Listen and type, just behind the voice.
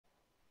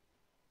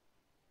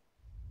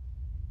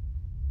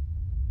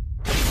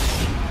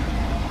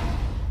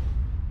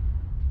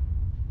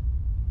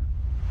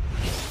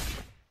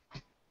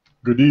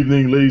Good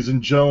evening, ladies and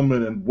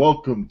gentlemen, and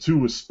welcome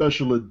to a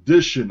special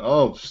edition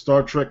of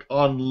Star Trek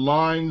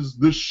Online's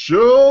The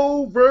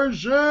Show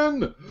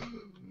version,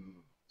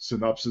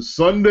 Synopsis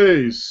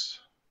Sundays,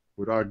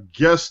 with our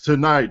guest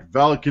tonight,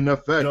 Valken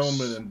FX.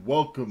 Gentlemen, and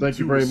welcome. Thank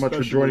you very much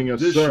for joining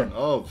us, sir.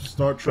 Of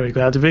Star Trek. Very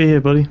glad to be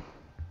here, buddy.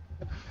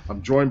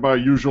 I'm joined by our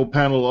usual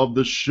panel of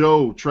the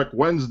show, Trek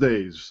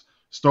Wednesdays,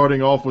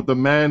 starting off with the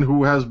man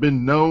who has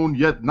been known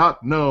yet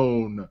not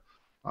known.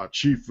 Our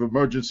chief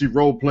emergency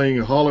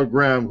role-playing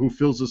hologram who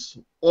fills us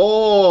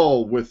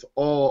all with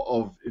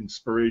awe of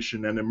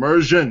inspiration and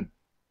immersion.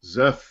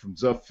 Zeph from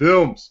Zeph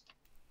Films.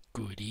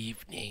 Good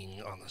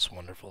evening on this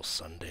wonderful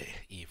Sunday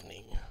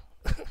evening.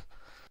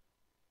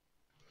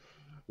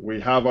 We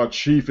have our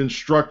chief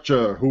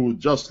instructor who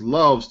just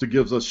loves to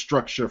give us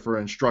structure for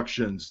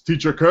instructions,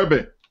 Teacher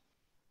Kirby.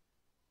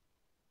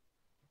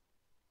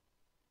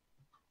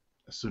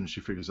 As soon as she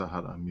figures out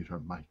how to unmute her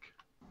mic.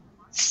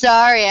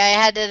 Sorry,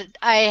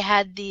 I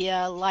had the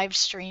live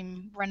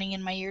stream running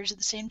in my ears at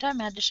the same time.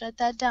 I had to shut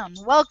that down.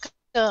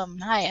 Welcome.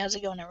 Hi, how's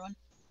it going, everyone?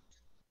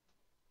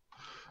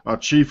 Our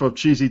chief of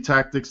cheesy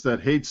tactics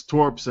that hates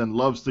torps and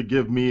loves to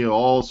give me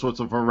all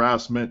sorts of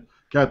harassment,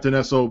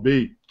 Captain SOB.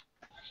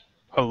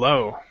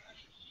 Hello.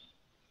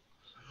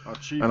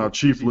 And our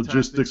chief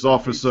logistics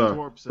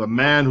officer, the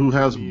man who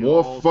has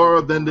more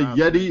fur than the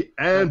Yeti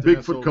and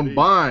Bigfoot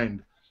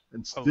combined,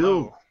 and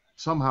still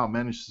somehow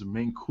manages to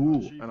remain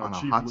cool on a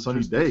hot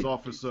sunny day.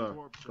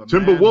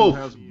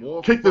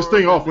 Timberwolf, kick this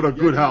thing off with a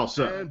good house,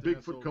 sir. And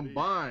Bigfoot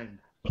combined.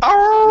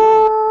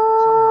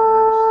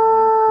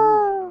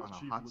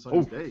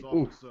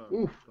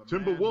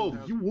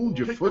 Timberwolf, you wound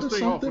your foot or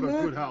something,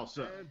 man?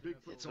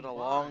 It's been a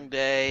long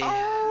day,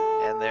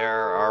 and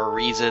there are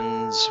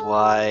reasons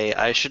why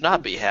I should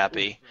not be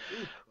happy.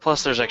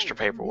 Plus, there's extra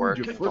paperwork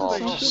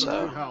involved,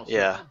 so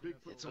yeah.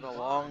 It's been a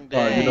long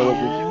day, you know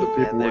what, we'll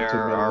keep the and there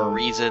are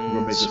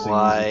reasons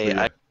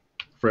why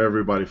for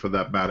everybody, for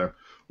that matter.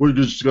 We're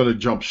just going to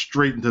jump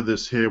straight into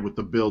this here with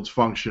the builds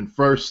function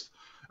first,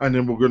 and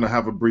then we're going to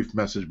have a brief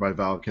message by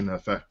Valken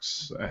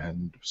FX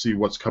and see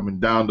what's coming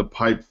down the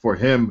pipe for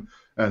him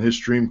and his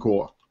stream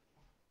core.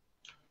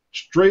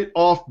 Straight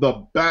off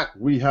the bat,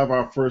 we have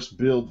our first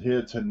build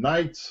here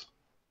tonight.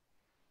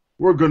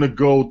 We're going to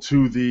go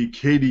to the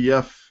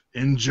KDF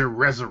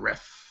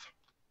Ingeresereth.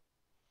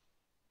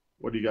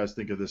 What do you guys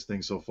think of this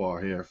thing so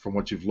far here from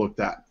what you've looked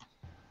at?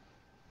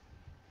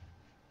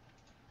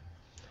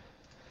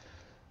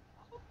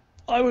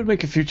 I would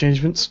make a few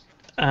changements.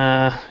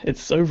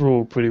 It's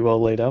overall pretty well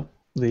laid out.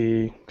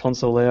 The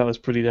console layout is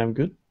pretty damn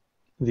good.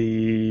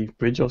 The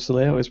bridge also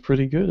layout is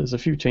pretty good. There's a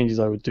few changes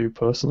I would do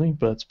personally,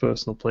 but it's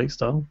personal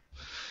playstyle.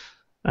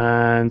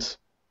 And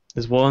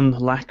there's one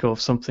lack of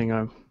something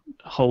I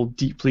hold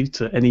deeply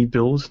to any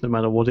build, no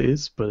matter what it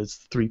is, but it's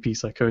the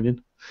 3-piece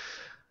Iconian.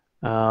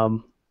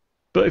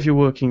 But if you're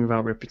working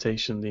without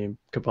reputation, the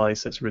Kabali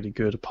set's really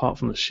good, apart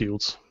from the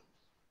shields.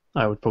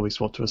 I would probably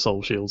swap to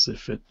Assault shields,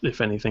 if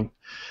anything.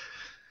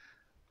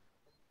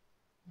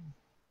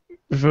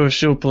 Reverse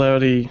shield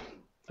polarity,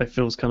 I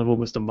feel, is kind of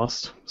almost a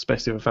must,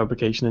 especially with a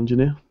fabrication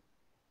engineer.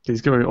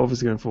 He's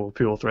obviously going for a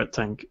pure threat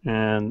tank,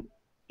 and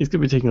he's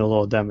going to be taking a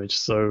lot of damage,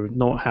 so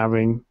not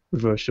having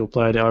reverse shield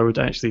polarity, I would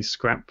actually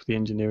scrap the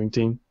engineering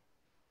team.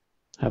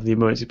 Have the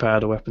emergency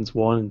power to weapons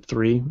 1 and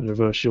 3 and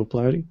reverse shield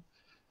polarity.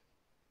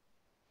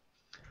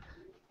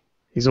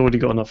 He's already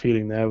got enough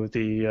healing there with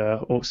the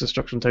Orcs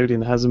Destruction Toady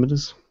and the Hazard.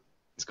 He's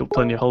got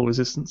plenty of hull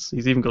resistance.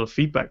 He's even got a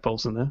feedback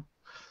pulse in there.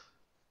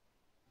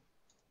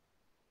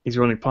 He's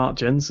running part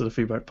gen, so the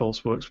feedback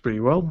pulse works pretty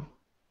well.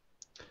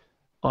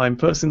 I'm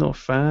personally not a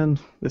fan.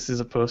 This is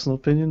a personal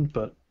opinion,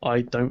 but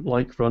I don't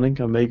like running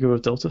Omega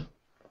of Delta.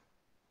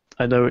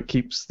 I know it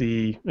keeps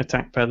the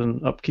attack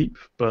pattern upkeep,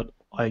 but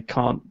I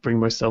can't bring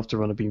myself to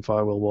run a Beam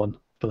Firewall 1.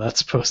 But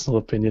that's a personal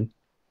opinion.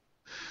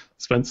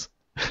 Spence?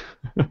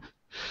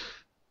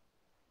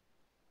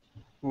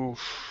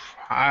 Oof.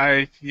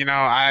 I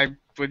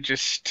would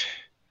just...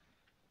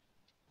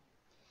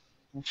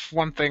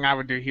 One thing I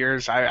would do here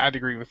is I'd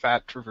agree with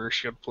that reverse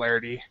shield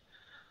polarity.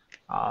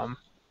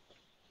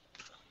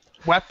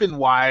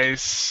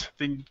 Weapon-wise,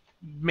 the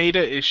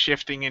meta is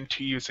shifting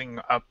into using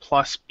a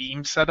plus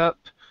beam setup,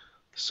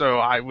 so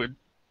I would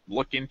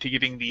look into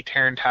getting the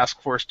Terran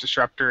Task Force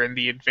Disruptor and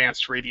the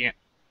Advanced Radiant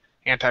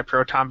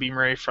Anti-Proton Beam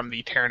Ray from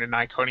the Terran and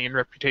Iconian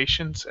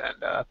reputations,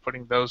 and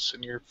putting those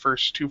in your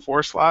first 2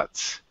 4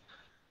 slots,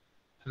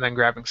 and then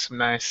grabbing some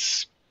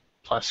nice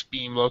plus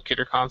beam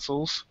locator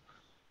consoles.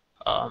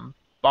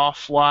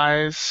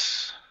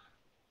 Buff-wise,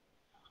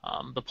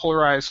 the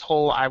polarized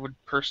hull I would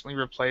personally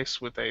replace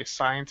with a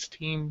science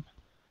team.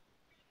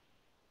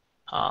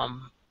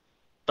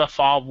 The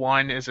FOB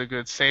 1 is a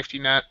good safety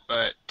net,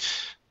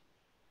 but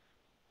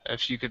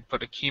if you could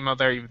put a chemo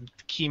there, even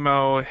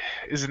chemo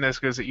isn't as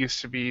good as it used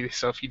to be,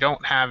 so if you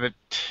don't have it,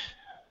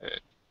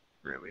 it's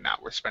really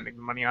not worth spending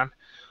the money on.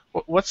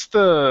 What's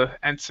the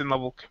ensign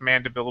level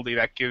command ability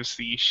that gives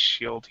the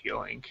shield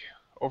healing?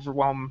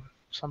 Overwhelm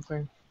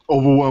something?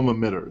 Overwhelm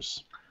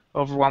emitters.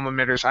 Overwhelm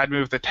emitters. I'd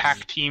move the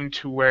TAC team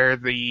to where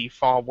the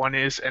Fall 1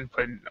 is and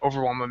put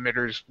Overwhelm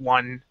emitters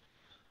 1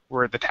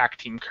 where the TAC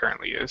team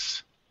currently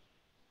is.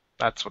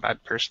 That's what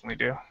I'd personally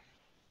do.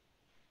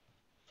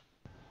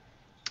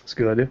 That's a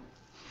good idea.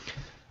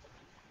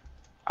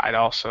 I'd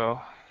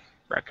also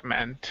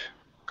recommend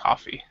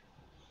coffee.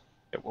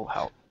 It will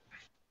help.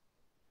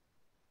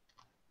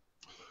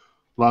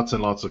 Lots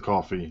and lots of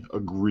coffee.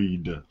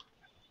 Agreed.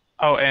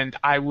 Oh, and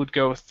I would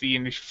go with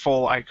the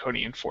full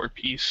Iconian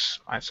 4-piece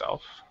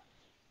myself.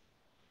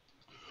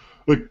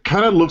 It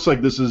kind of looks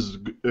like this is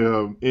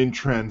in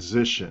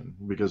transition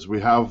because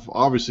we have,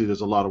 obviously,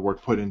 there's a lot of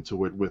work put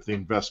into it with the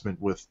investment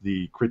with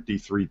the Crit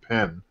D3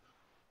 pen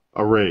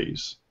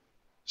arrays.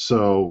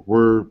 So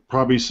we're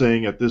probably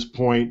saying at this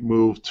point,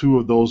 move 2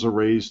 of those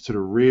arrays to the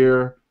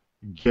rear,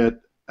 get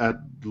at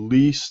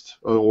least,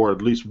 or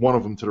at least one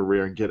of them to the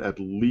rear, and get at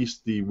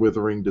least the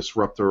Withering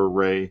Disruptor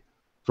array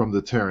from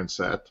the Terran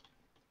set.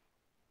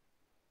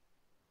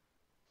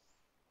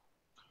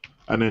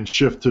 And then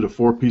shift to the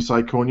 4-piece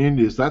Iconian.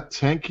 Is that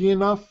tanky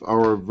enough,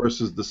 or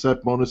versus the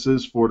set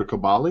bonuses for the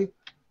Kabali?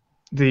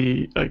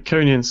 The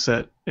Iconian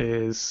set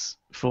is,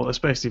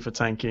 especially for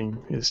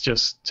tanking, is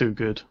just too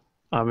good.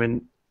 I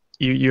mean,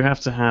 you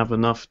have to have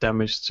enough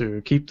damage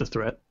to keep the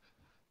threat.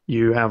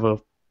 You have a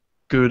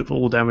good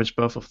all damage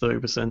buff of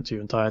 30% to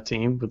your entire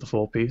team with the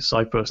 4-piece.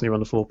 I personally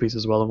run the 4-piece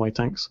as well on my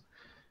tanks.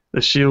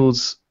 The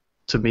shields,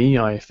 to me,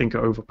 I think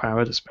are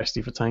overpowered,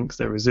 especially for tanks.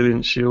 They're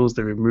resilient shields.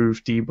 They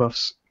remove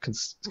debuffs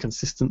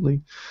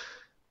consistently.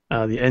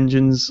 The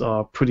engines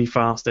are pretty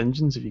fast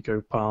engines if you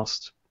go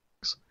past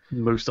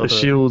most other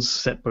shields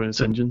set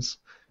bonus engines,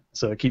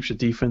 so it keeps your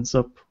defense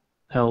up.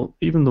 Hell,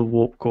 even the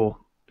warp core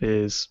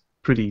is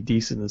pretty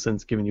decent in the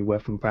sense of giving you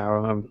weapon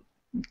power.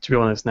 To be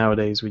honest,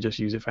 nowadays we just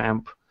use it for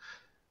amp.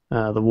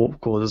 The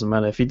warp core doesn't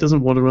matter. If he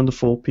doesn't want to run the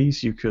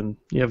 4-piece, you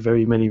have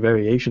very many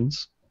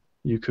variations.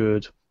 You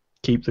could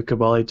keep the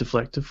Kabali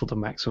Deflector for the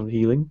maximum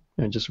healing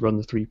and just run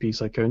the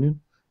 3-piece Iconian.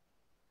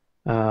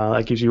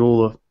 That gives you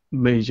all the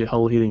major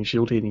hull healing,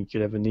 shield healing you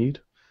could ever need.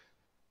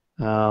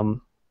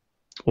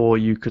 Or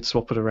you could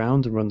swap it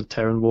around and run the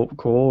Terran Warp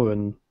Core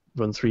and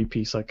run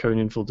 3-piece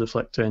Iconian for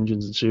deflector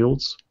engines and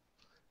shields.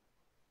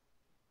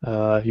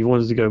 If you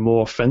wanted to go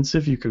more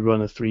offensive, you could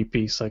run a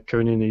 3-piece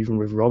Iconian even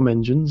with ROM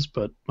engines,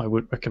 but I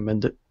wouldn't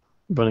recommend it.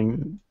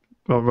 Running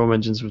ROM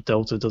engines with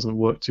Delta doesn't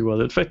work too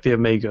well. It affects the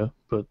Omega,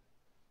 but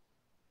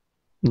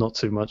not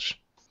too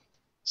much.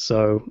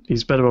 So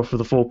he's better off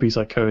with a 4-piece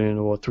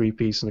Iconian or a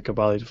 3-piece and a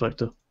Kabali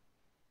Deflector.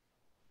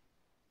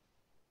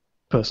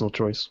 Personal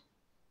choice.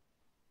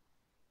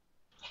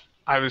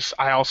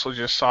 I also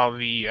just saw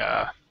the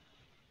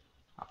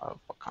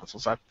what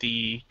console's that?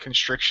 The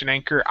Constriction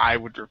Anchor. I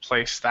would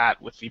replace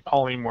that with the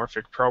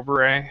Polymorphic Probe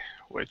Array,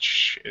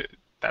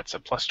 that's a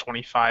plus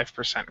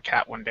 25%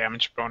 Cat 1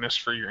 damage bonus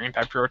for your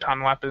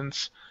anti-proton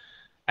weapons,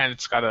 and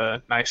it's got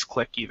a nice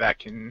clicky that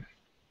can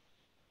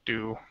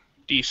do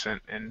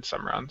decent in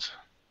some runs.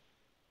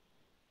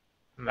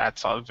 And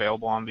that's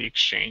available on the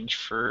exchange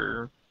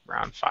for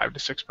around 5 to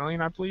 6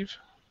 million, I believe.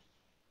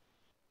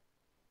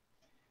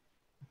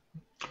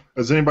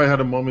 Has anybody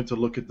had a moment to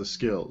look at the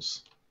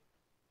skills?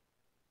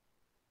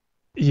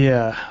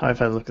 Yeah, I've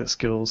had a look at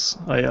skills.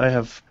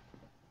 I've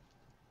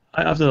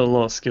done a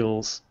lot of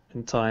skills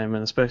in time,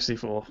 and especially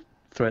for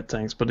threat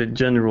tanks. But in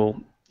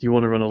general, you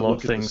want to run a lot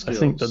of things. I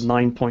think the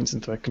 9 points in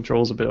threat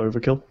control is a bit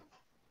overkill.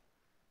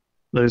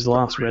 Those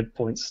last red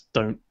points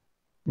don't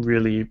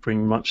really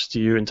bring much to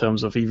you in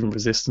terms of even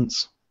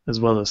resistance as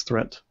well as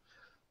threat.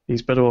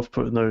 He's better off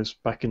putting those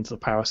back into the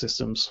power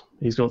systems.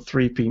 He's got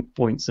 3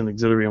 points in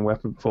auxiliary and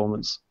weapon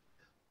performance,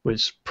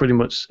 which pretty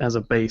much as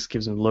a base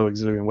gives him low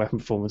auxiliary and weapon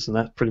performance, and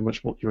that's pretty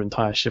much what your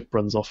entire ship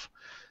runs off.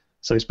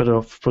 So he's better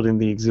off putting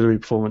the auxiliary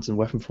performance and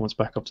weapon performance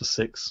back up to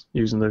 6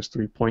 using those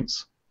 3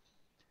 points.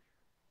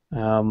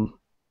 I've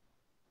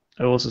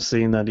also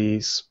seen that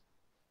he's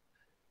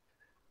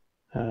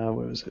where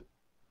was it?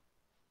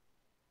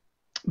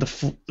 The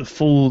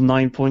full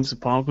 9 points of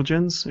particle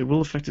gens. It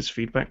will affect his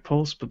feedback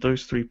pulse, but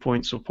those 3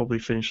 points will probably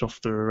finish off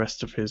the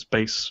rest of his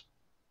base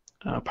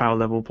power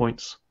level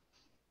points.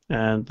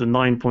 And the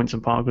 9 points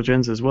in particle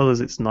gens, as well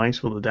as it's nice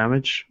for the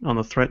damage on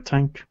a threat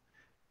tank,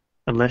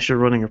 unless you're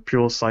running a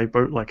pure side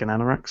boat like an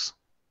Anorax,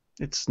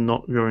 it's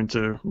not going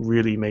to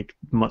really make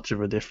much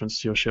of a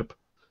difference to your ship.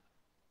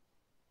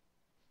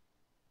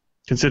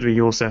 Considering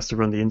he also has to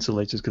run the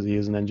insulators because he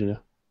is an engineer.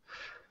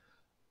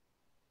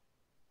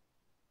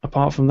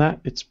 Apart from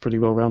that, it's pretty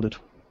well rounded.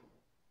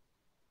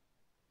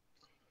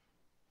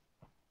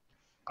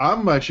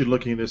 I'm actually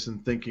looking at this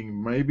and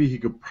thinking maybe he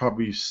could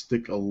probably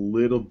stick a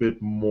little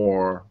bit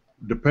more,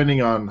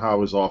 depending on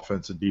how his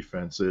offense and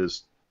defense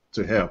is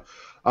to him.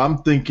 I'm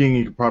thinking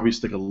he could probably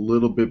stick a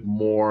little bit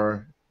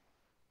more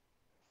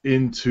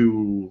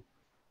into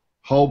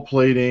hull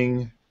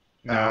plating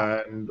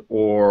and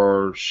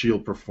or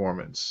shield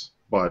performance.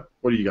 But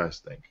what do you guys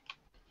think?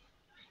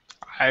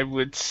 I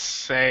would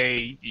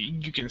say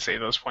you can say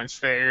those points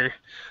there.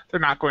 They're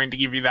not going to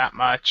give you that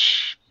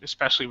much,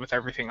 especially with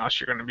everything else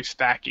you're going to be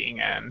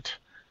stacking, and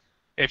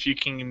if you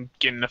can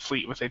get in a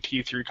fleet with a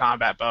T3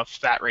 combat buff,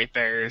 that right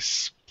there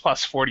is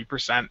plus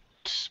 40%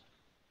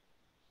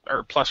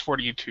 or plus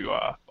 40 to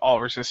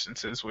all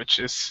resistances, which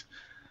is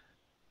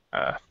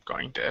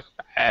going to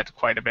add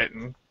quite a bit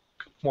and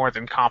more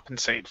than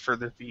compensate for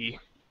the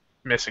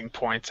missing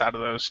points out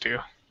of those two.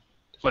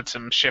 Lets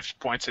them shift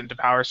points into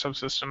power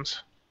subsystems.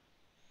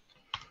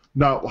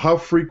 Now, how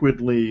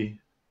frequently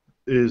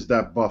is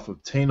that buff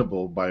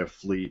obtainable by a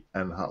fleet,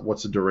 and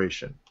what's the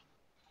duration?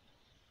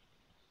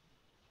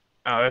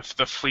 If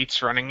the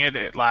fleet's running it,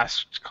 it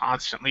lasts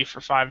constantly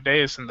for 5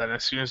 days, and then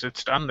as soon as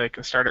it's done, they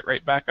can start it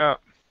right back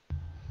up.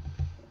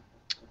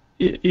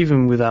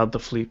 Even without the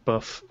fleet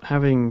buff,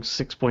 having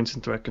 6 points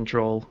in threat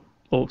control,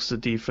 orcs to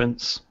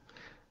defense,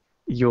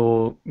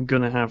 you're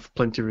going to have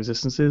plenty of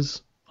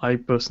resistances. I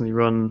personally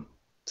run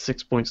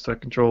 6 points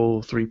threat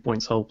control, 3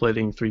 points hull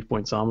plating, 3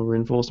 points armor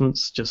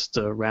reinforcements, just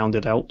to round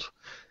it out.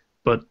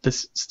 But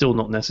this is still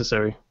not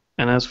necessary.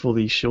 And as for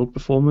the shield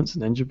performance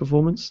and engine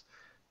performance,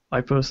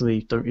 I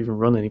personally don't even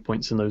run any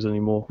points in those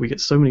anymore. We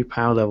get so many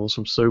power levels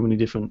from so many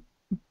different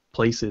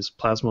places,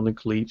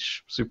 Plasmonic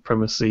Leech,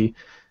 Supremacy,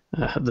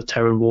 the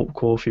Terran Warp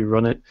Core if you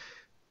run it.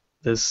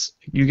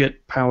 You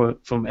get power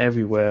from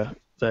everywhere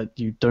that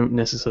you don't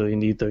necessarily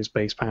need those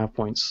base power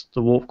points.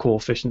 The Warp Core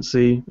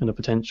efficiency and the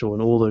potential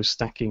and all those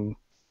stacking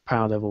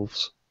power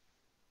levels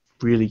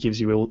really gives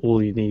you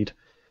all you need.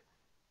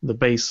 The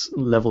base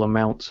level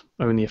amount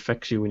only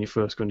affects you when you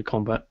first go into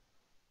combat,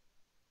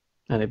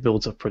 and it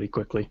builds up pretty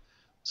quickly,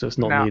 so it's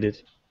not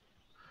needed.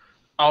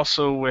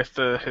 Also, with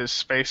his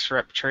space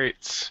rep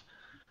traits,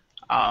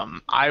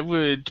 I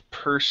would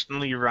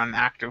personally run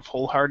active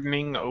hull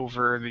hardening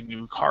over the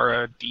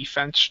Nukara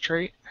defense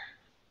trait.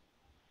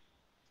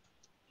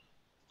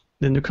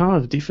 The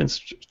Nukara defense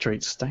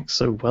trait stacks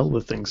so well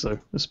with things, though.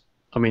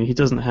 I mean, he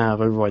doesn't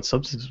have override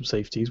subsystem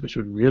safeties, which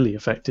would really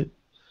affect it.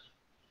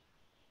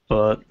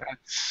 But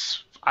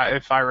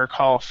if I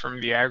recall from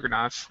the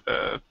Agronauts,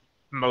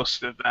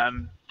 most of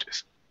them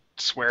just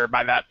swear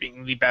by that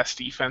being the best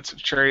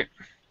defensive trait.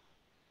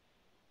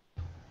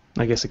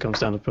 I guess it comes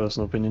down to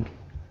personal opinion.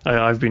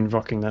 I've been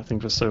rocking that thing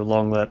for so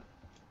long that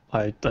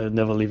I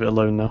never leave it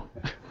alone now.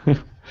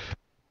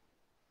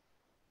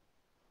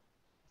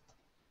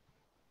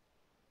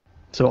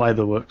 So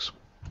either works.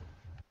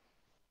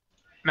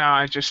 Now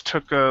I just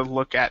took a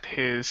look at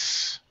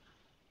his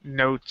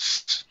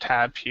notes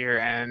tab here,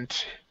 and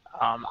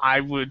I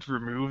would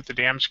remove the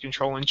damage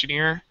control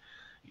engineer.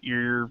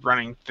 You're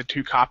running the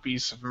 2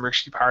 copies of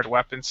emergency powered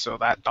weapons, so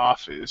that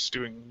DOF is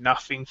doing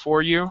nothing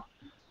for you.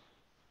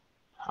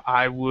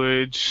 I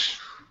would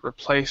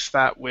replace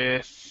that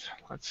with,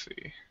 let's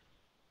see.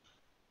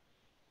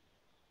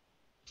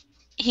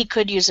 He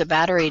could use a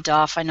battery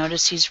DOF. I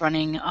noticed he's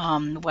running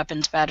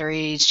weapons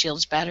battery,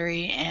 shields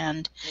battery,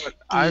 and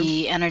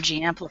the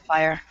energy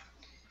amplifier.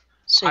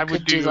 So he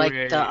could do like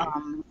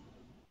the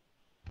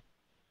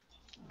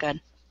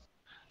good.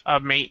 A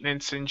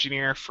maintenance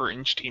engineer for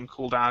Inch Team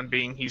cooldown,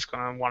 being he's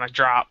going to want to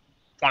drop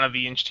one of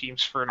the Inch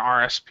Teams for an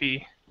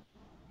RSP.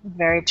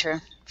 Very true.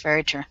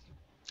 Very true.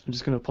 I'm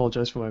just going to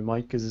apologize for my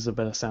mic because it's a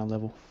better sound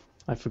level.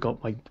 I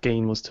forgot my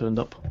gain was turned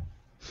up.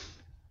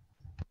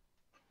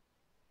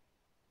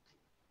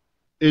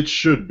 It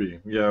should be.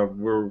 Yeah,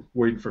 we're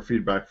waiting for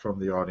feedback from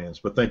the audience,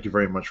 but thank you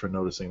very much for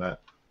noticing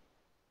that.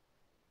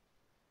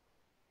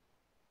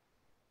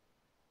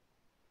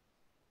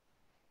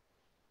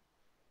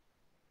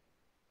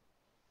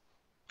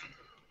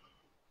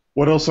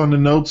 What else on the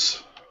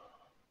notes?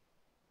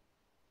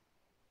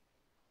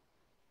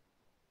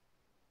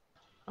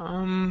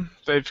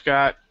 They've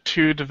got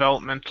 2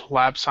 development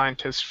lab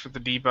scientists for the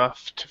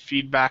debuff to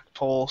feedback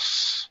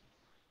pulse.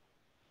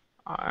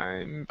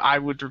 I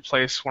would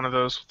replace one of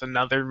those with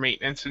another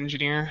maintenance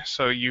engineer,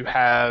 so you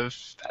have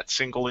that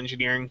single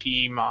engineering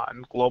team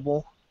on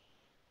global.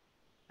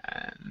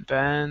 And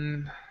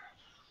then,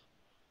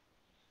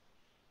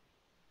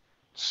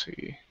 let's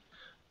see,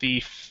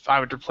 I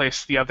would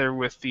replace the other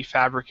with the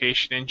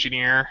fabrication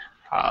engineer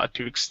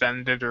to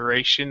extend the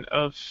duration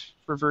of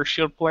reverse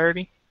shield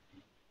polarity.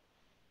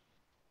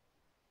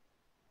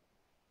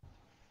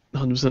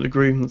 100%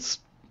 agree. That's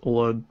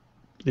the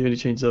only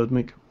change I would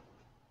make.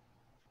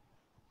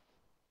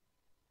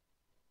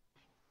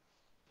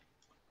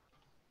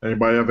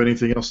 Anybody have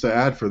anything else to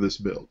add for this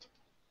build?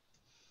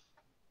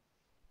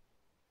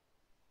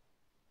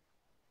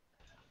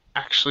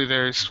 Actually,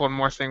 there's one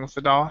more thing with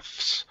the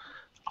DOFs.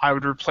 I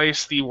would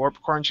replace the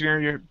Warp Core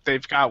Engineer.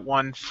 They've got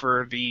one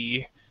for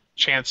the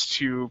chance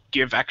to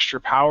give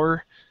extra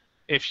power.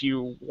 If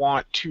you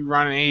want to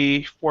run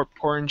a Warp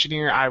Core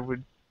Engineer, I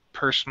would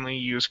personally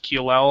use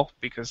Keel L,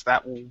 because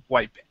that will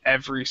wipe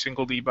every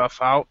single debuff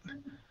out.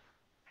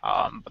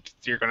 But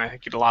you're going to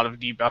get a lot of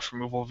debuff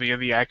removal via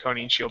the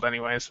Iconian Shield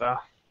anyways, though.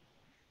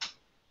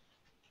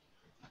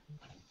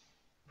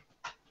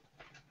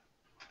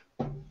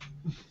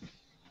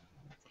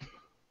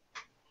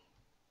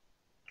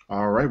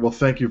 All right. Well,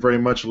 thank you very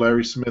much,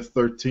 Larry Smith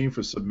 13,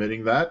 for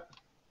submitting that.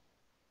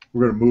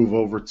 We're going to move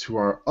over to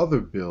our other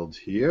build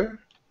here.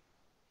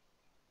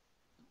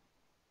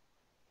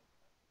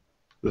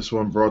 This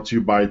one brought to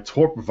you by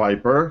Torp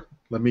Viper.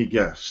 Let me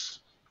guess.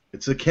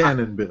 It's a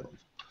cannon build.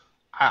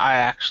 I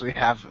actually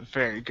have a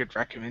very good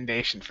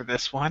recommendation for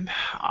this one.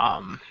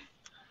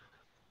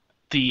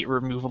 The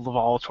removal of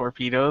all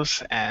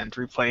torpedoes and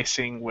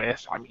replacing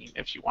with, I mean,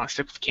 if you want to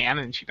stick with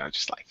cannons,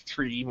 just like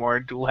 3 more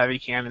dual heavy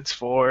cannons,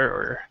 4,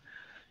 or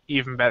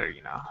even better,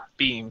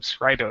 beams,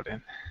 right,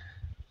 Odin?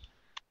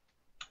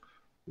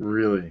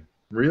 Really?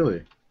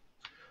 Really?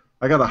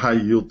 I got a high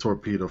yield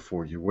torpedo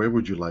for you. Where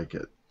would you like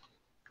it?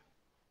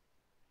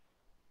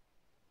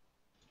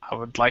 I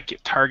would like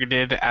it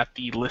targeted at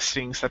the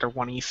listings that are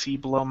 1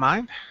 EC below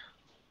mine.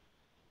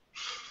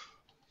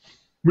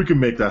 We can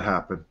make that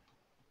happen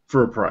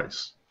for a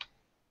price.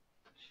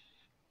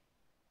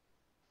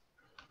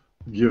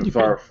 Give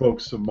our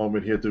folks a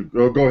moment here to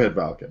go ahead,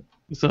 Valken.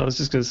 So I was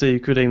just going to say you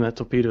could aim that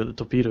torpedo at the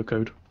torpedo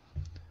code.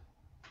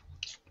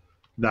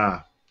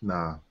 Nah.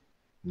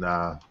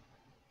 All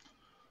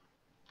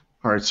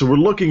right, so we're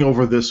looking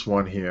over this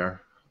one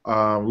here.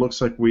 Looks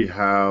like we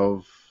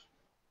have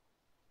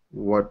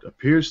what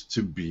appears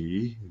to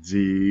be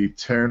the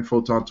Terran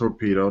photon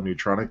torpedo,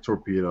 neutronic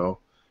torpedo,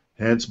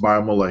 hence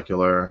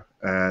biomolecular,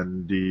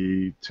 and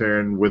the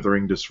Terran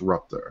withering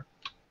disruptor.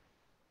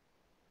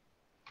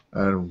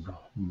 And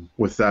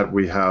with that,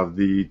 we have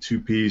the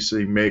 2-piece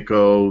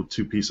Mako,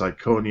 2-piece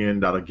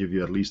Iconian. That'll give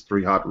you at least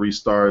 3 hot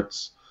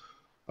restarts.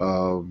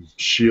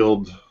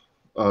 Shield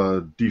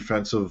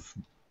defensive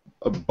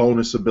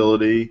bonus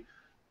ability.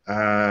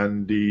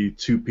 And the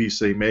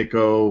 2-piece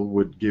Mako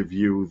would give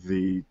you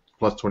the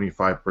plus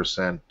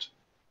 25%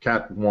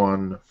 Cat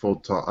 1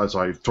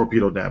 photon,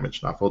 torpedo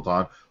damage, not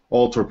photon,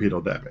 all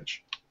torpedo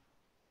damage.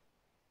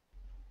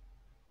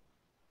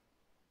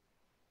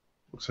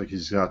 Looks like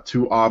he's got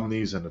 2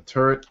 Omnis and a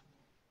turret.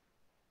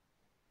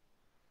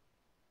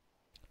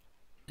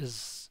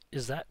 Is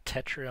that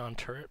Tetrion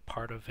turret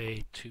part of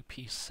a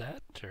 2-piece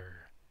set,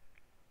 or?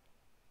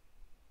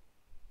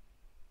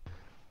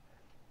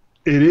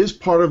 It is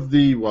part of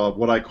the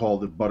what I call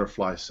the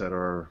butterfly set,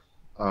 or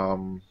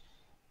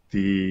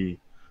you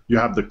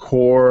have the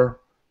core,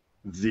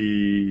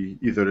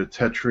 either the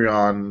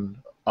Tetrion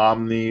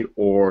Omni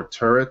or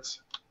turret,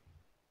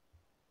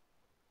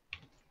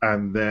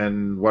 and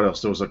then what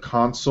else? There was a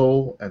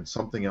console and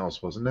something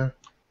else, wasn't there?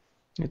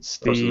 It's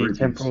the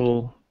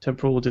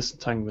temporal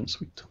disentanglement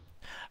suite.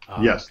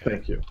 Yes, okay.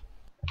 Thank you.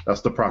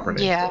 That's the proper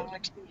name. Yeah,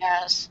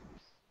 yes.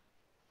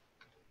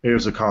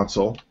 Here's a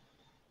console.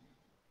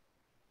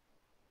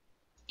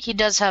 He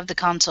does have the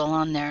console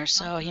on there,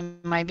 so he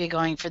might be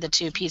going for the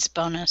 2-piece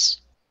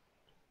bonus.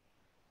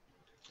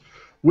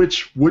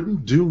 Which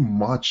wouldn't do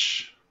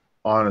much,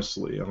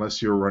 honestly,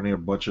 unless you're running a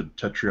bunch of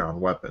Tetrion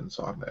weapons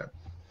on there.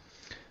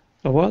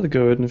 A while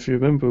ago, and if you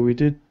remember, we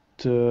did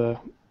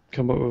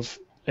come up with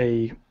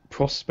a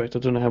prospect. I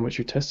don't know how much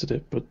you tested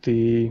it, but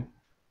the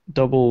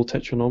double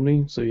Tetrion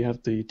Omni. So you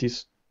have the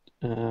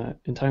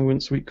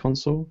entanglement suite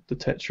console, the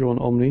Tetrion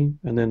Omni,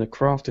 and then a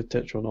crafted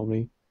Tetrion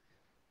Omni,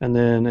 and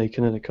then a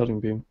kinetic cutting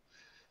beam.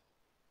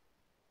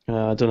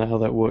 I don't know how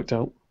that worked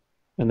out.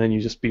 And then you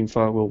just beam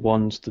firewheel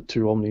 1s the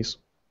 2 Omnis.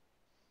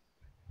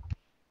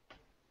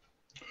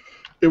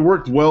 It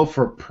worked well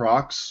for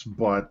procs,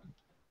 but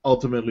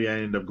ultimately I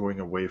ended up going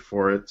away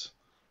for it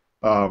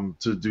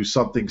to do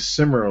something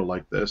similar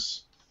like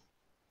this.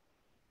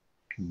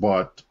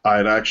 But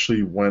I'd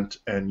actually went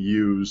and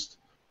used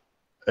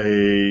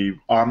a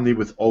Omni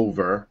with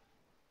over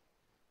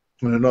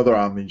and another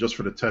Omni just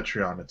for the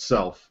Tetrion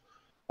itself.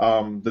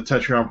 The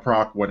Tetrion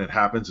proc, when it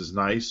happens, is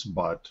nice,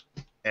 but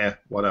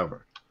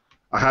whatever.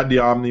 I had the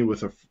Omni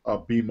with a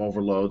beam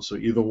overload, so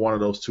either one of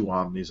those 2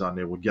 Omnis on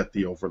there would get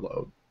the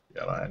overload.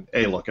 And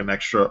hey, look, a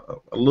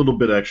little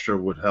bit extra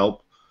would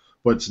help,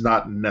 but it's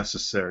not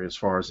necessary as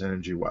far as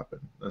energy weapon,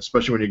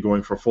 especially when you're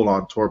going for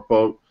full-on torp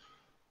boat.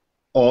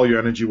 All your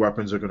energy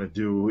weapons are going to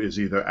do is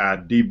either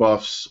add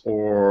debuffs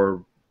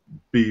or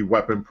be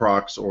weapon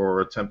procs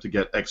or attempt to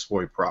get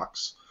exploit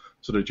procs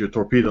so that your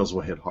torpedoes will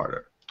hit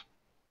harder.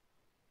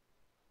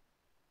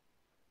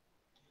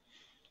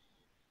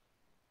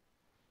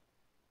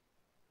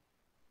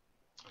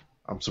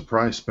 I'm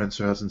surprised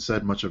Spencer hasn't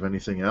said much of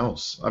anything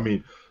else. I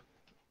mean,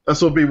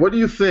 SOB, what do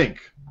you think?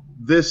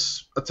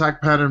 This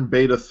attack pattern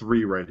beta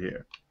 3 right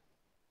here.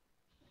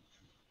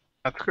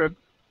 That's good.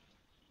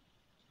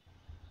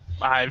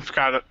 I've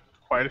got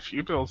quite a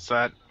few builds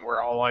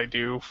where all I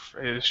do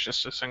is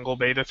just a single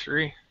beta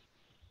 3.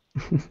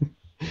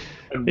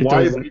 And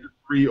why beta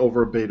 3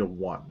 over beta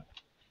 1?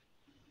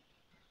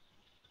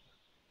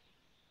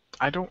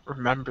 I don't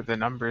remember the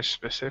numbers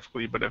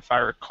specifically, but if I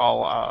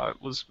recall,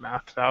 it was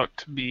mathed out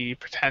to be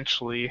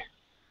potentially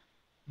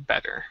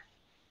better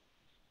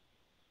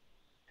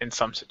in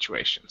some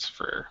situations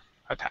for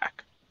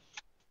attack.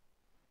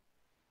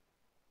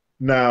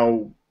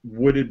 Now,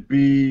 would it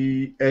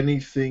be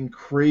anything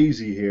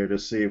crazy here to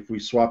say if we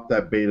swap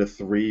that beta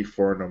 3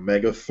 for an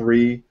omega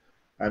 3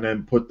 and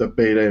then put the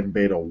beta in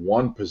beta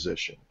 1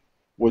 position?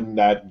 Wouldn't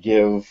that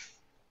give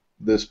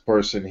this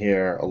person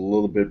here a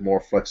little bit more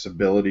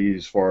flexibility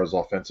as far as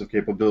offensive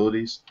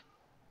capabilities?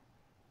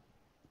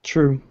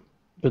 True.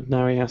 but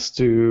now he has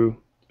to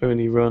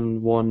only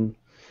run one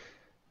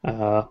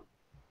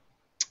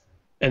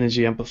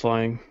energy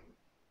amplifying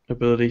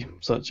ability,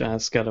 such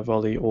as Scatter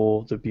Volley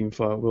or the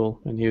Beamfire at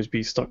Will, and he would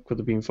be stuck with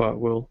the Beamfire at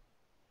Will.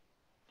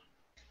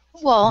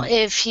 Well,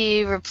 if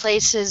he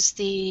replaces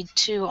the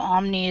 2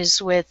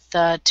 Omnis with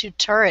 2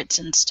 turrets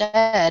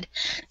instead,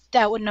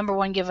 that would, number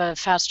one, give a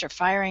faster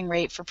firing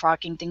rate for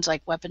proccing things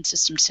like weapon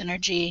system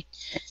synergy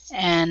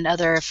and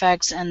other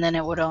effects, and then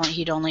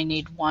he'd only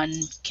need 1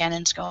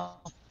 cannon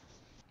skull.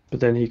 But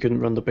then he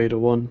couldn't run the Beta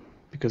 1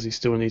 because he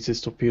still needs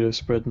his torpedo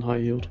spread and high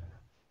yield.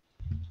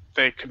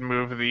 They could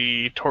move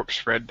the torp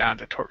spread down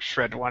to torp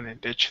spread 1 and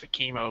ditch the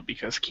chemo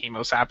because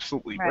chemo's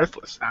absolutely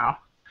worthless now.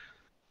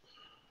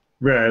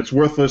 Yeah, it's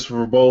worthless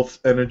for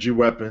both energy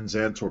weapons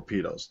and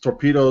torpedoes.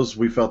 Torpedoes,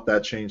 we felt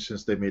that change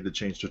since they made the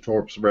change to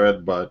torp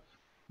spread, but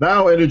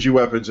now energy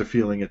weapons are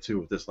feeling it too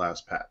with this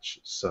last patch.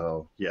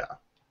 So, yeah.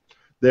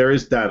 There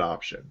is that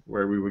option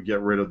where we would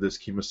get rid of this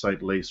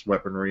chemocyte lace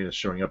weaponry that's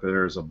showing up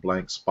there as a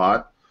blank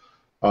spot.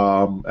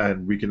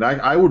 And we can.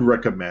 I would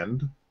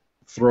recommend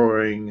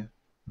throwing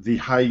the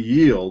high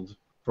yield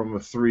from a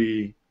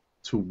 3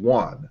 to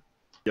 1.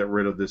 Get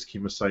rid of this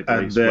chemocyte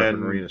lace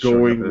weaponry that's showing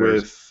up there. And then going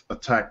with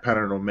attack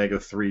pattern Omega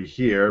 3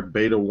 here,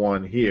 Beta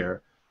 1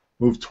 here,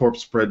 move torp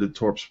spread to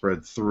torp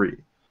spread 3.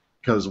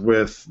 Because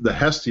with the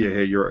Hestia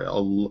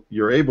here,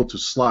 you're able to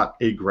slot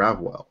a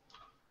Gravwell.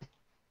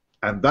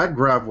 And that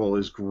Gravwell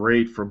is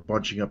great for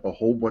bunching up a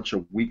whole bunch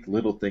of weak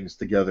little things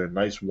together,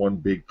 nice one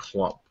big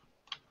clump.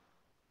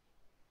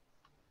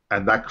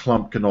 And that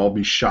clump can all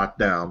be shot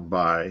down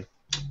by,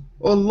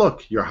 oh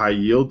look, your high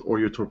yield or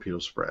your torpedo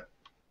spread.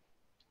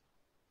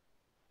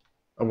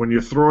 And when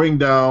you're throwing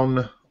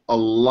down a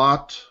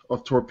lot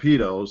of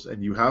torpedoes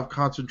and you have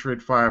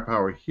concentrate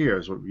firepower here,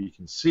 is what we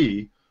can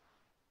see,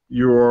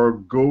 you're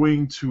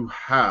going to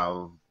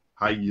have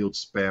high yield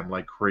spam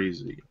like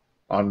crazy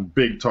on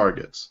big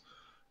targets.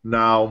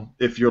 Now,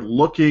 if you're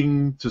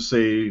looking to,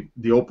 say,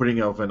 the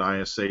opening of an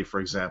ISA, for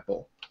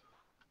example,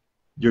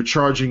 you're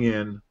charging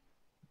in,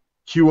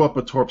 queue up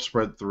a torp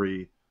spread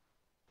 3,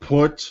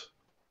 put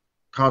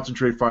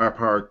concentrate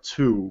firepower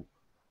 2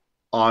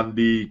 on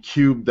the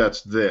cube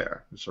that's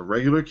there. It's a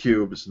regular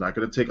cube. It's not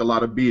going to take a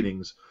lot of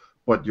beatings,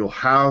 but you'll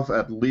have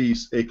at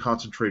least a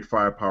concentrate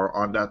firepower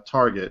on that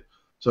target.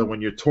 So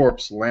when your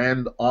torps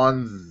land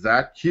on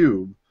that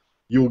cube,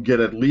 you'll get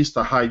at least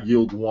a high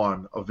yield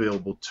 1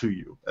 available to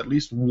you. At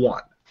least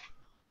 1.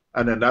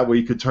 And then that way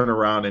you could turn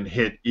around and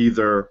hit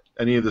either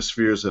any of the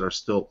spheres that are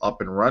still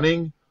up and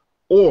running,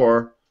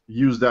 or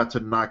use that to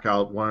knock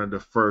out one of the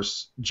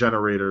first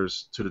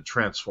generators to the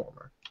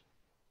transformer.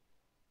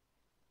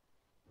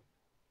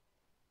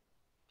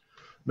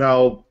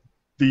 Now,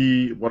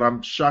 what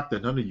I'm shocked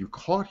that none of you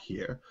caught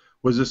here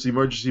was this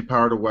emergency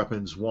power to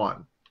weapons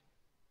 1.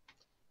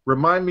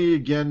 Remind me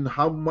again,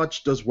 how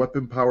much does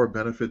weapon power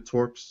benefit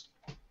torps?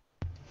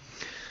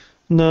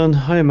 None.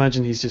 I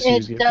imagine he's just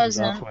using it for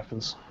doesn't. draft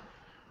weapons.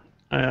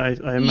 I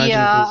imagine.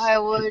 Yeah, I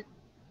would.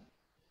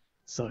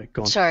 Sorry,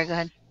 go on. Sorry, go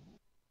ahead.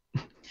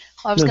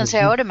 I was going to say,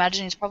 I would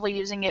imagine he's probably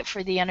using it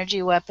for the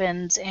energy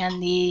weapons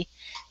and the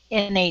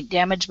innate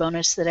damage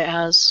bonus that it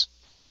has.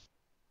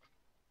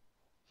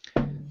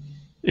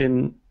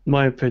 In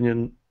my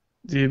opinion,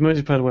 the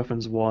emergency power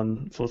weapons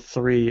 1 for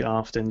 3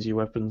 aft energy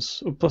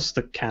weapons, plus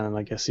the cannon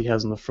I guess he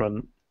has on the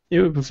front,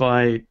 it would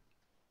provide.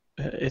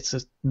 It's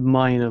a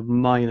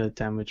minor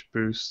damage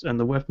boost, and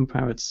the weapon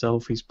power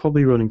itself, he's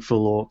probably running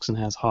full orcs and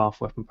has half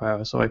weapon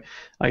power. So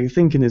I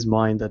think in his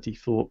mind that he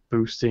thought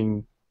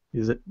boosting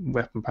his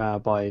weapon power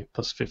by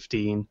plus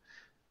 15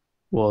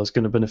 was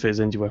going to benefit his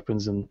energy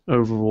weapons and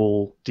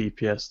overall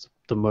DPS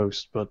the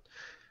most. But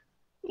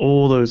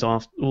all those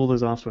aft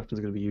weapons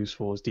are going to be used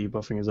for is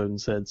debuffing, as Odin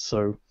said.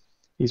 So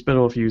he's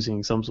better off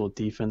using some sort of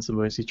defense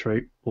emergency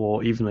trait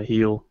or even a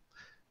heal,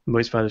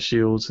 most power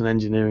shields, an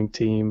engineering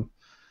team.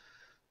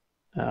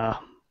 That's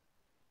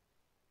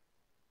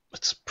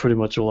pretty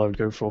much all I would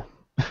go for,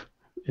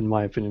 in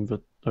my opinion.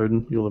 But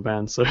Odin, you're the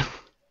man, so.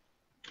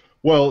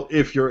 Well,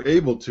 if you're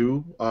able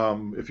to,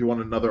 if you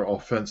want another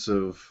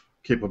offensive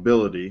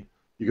capability,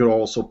 you could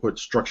also put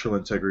structural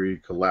integrity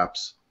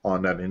collapse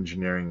on that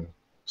engineering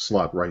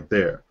slot right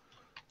there.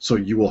 So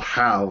you will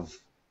have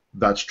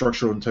that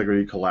structural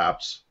integrity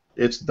collapse,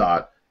 its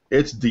dot,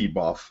 its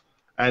debuff,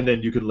 and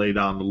then you can lay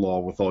down the law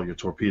with all your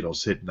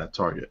torpedoes hitting that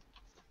target.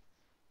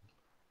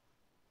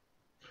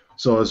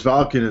 So as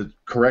Valken had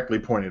correctly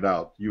pointed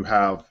out, you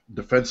have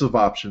defensive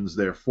options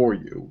there for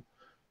you,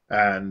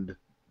 and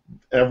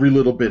every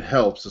little bit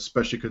helps,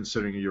 especially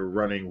considering you're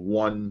running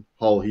 1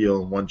 hull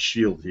heal and 1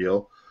 shield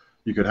heal.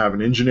 You could have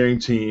an engineering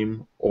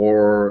team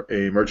or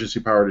an emergency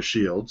power to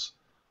shields,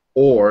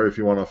 or if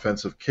you want an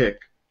offensive kick,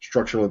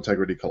 structural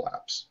integrity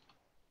collapse.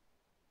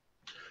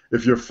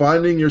 If you're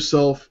finding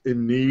yourself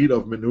in need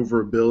of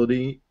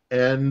maneuverability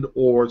and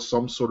or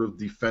some sort of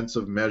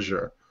defensive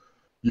measure,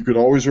 you could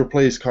always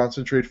replace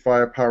concentrate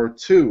firepower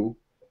 2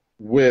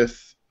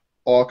 with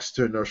aux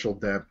to inertial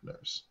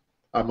dampeners.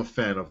 I'm a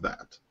fan of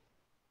that.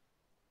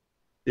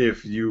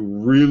 If you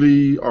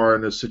really are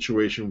in a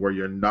situation where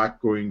you're not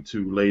going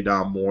to lay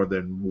down more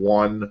than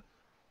one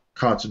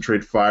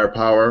concentrate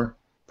firepower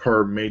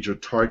per major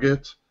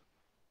target,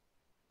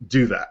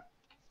 do that.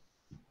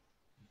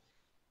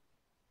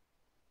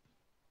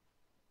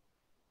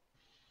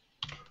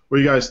 What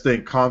do you guys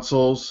think?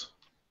 Consoles?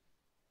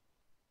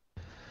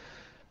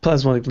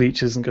 Plasmatic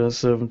Leech isn't going to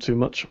serve them too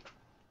much.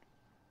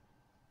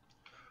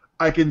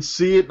 I can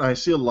see it, and I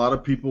see a lot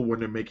of people when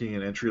they're making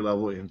an entry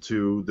level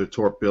into the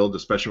Torp build,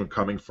 especially when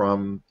coming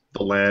from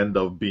the land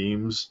of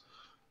beams,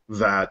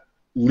 that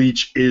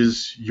Leech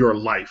is your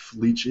life.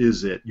 Leech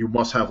is it. You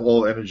must have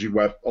all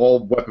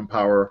all weapon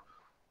power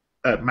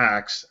at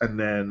max, and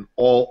then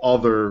all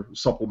other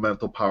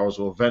supplemental powers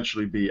will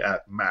eventually be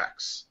at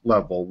max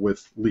level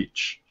with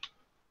Leech.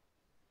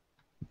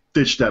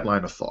 Ditch that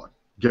line of thought.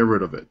 Get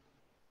rid of it.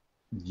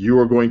 You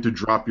are going to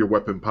drop your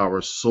weapon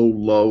power so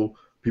low,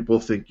 people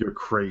think you're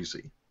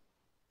crazy.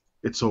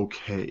 It's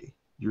okay.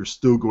 You're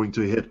still going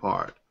to hit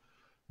hard.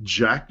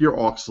 Jack your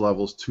aux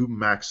levels to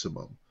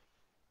maximum.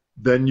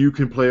 Then you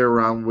can play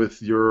around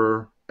with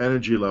your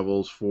energy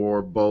levels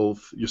for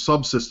both, your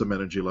subsystem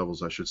energy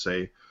levels, I should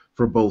say,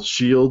 for both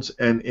shields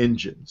and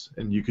engines.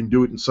 And you can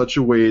do it in such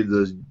a way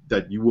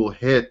that you will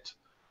hit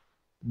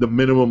the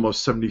minimum of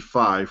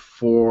 75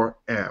 for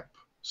amp.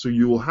 So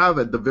you will have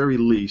at the very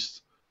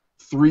least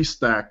 3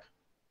 stack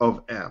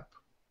of amp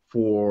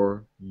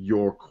for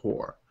your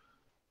core.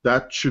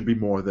 That should be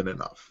more than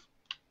enough.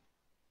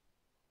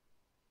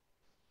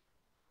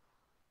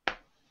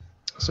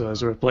 So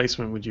as a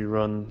replacement, would you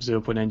run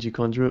 0-point Energy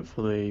Conduit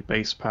for the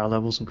base power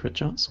levels and crit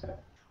chance?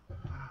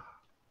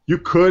 You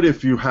could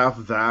if you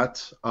have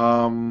that.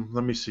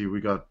 Let me see.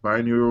 We got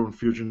binaural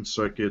infusion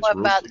circuits. What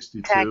Rule about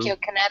 62.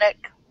 tachyokinetic?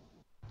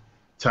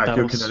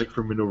 Tachyokinetic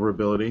for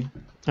maneuverability.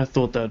 I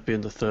thought that would be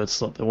in the third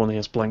slot, the one that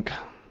has blank.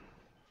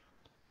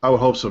 I would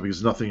hope so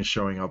because nothing is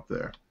showing up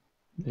there.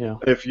 Yeah.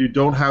 If you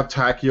don't have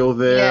tachyo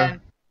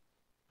there,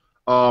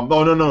 Yeah.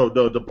 no,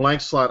 the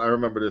blank slot. I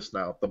remember this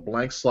now. The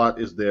blank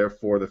slot is there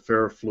for the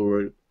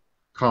ferrofluid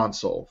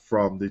console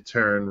from the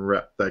Terran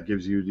rep that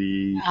gives you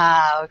the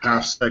Okay.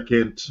 half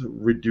second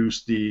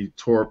reduce the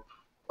torp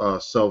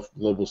self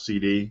global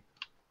CD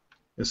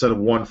instead of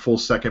 1 full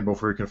second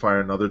before you can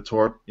fire another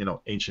torp.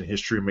 Ancient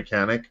history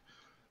mechanic.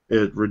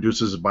 It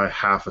reduces it by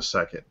half a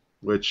second,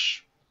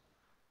 which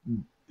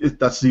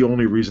that's the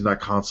only reason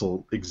that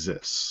console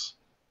exists.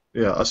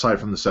 Yeah, aside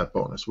from the set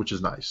bonus, which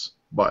is nice.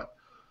 But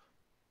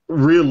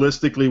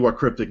realistically, what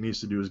Cryptic needs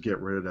to do is get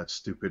rid of that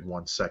stupid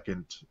 1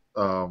 second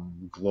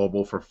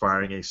global for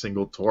firing a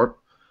single torp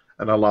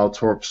and allow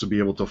torps to be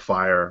able to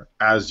fire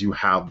as you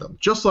have them,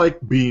 just like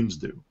beams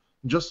do,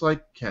 just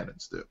like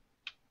cannons do.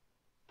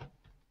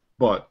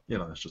 But,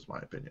 that's just my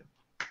opinion.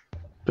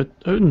 But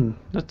Odin,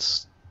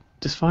 that's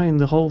defying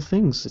the whole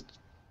things.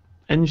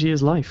 Energy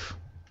is life.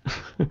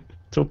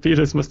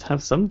 Torpedoes must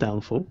have some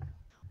downfall.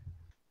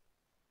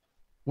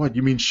 What,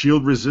 you mean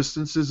shield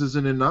resistances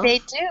isn't enough? They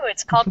do.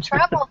 It's called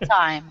travel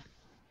time.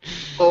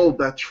 Oh,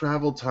 that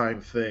travel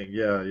time thing.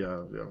 Yeah.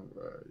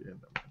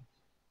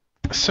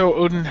 So,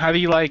 Odin, how do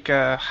you like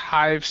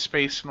Hive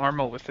Space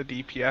Normal with the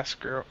DPS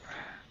group?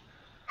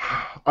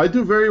 I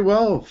do very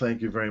well.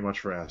 Thank you very much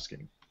for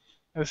asking.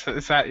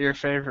 Is that your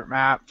favorite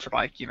map for,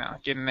 getting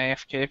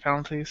AFK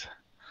penalties?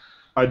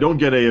 I don't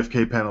get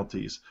AFK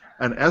penalties.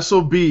 And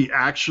SOB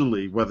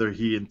actually, whether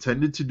he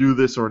intended to do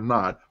this or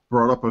not,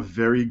 brought up a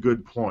very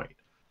good point.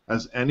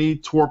 As any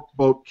torp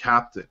boat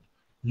captain,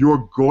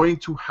 you're going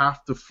to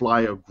have to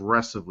fly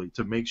aggressively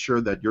to make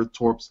sure that your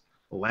torps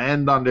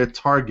land on their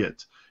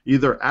target,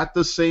 either at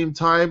the same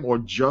time or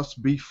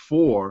just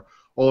before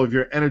all of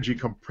your energy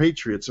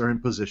compatriots are in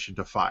position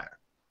to fire.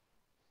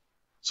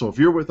 So if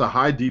you're with a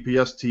high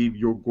DPS team,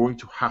 you're going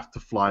to have to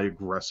fly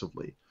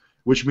aggressively,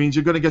 which means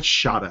you're going to get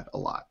shot at a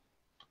lot.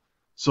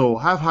 So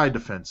have high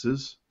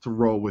defenses to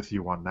roll with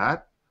you on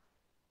that,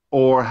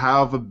 or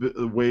have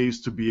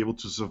ways to be able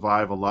to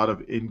survive a lot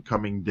of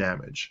incoming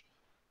damage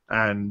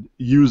and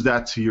use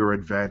that to your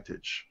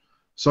advantage.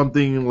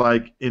 Something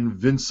like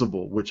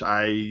Invincible, which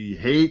I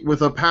hate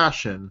with a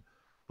passion,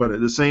 but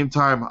at the same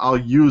time I'll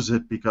use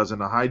it because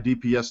in a high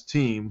DPS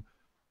team,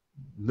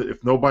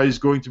 if nobody's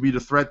going to be the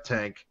threat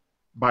tank,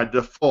 by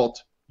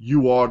default,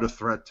 you are the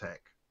threat tank.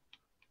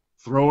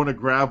 Throw in a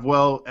grab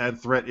well, and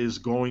threat is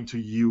going to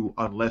you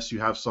unless you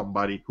have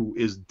somebody who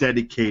is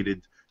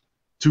dedicated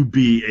to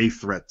be a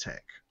threat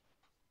tank.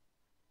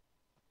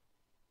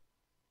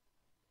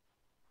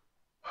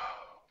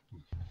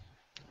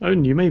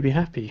 Odin, you may be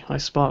happy. I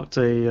sparked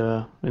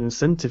an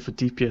incentive for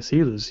DPS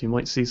healers. You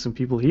might see some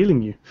people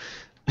healing you.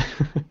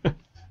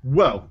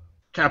 Well,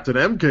 Captain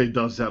MK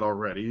does that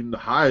already. In the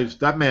Hives,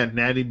 that man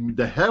nannied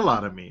the hell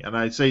out of me. And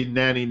I say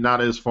nanny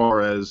not as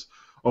far as,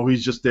 oh,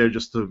 he's just there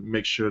just to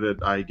make sure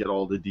that I get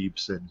all the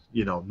deeps and,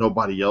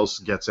 nobody else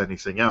gets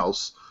anything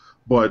else.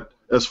 But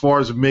as far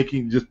as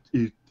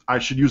I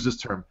should use this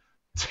term,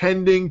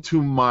 tending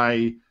to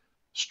my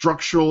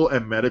structural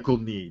and medical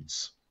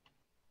needs.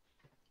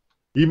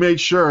 He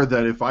made sure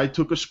that if I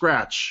took a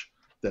scratch,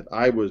 that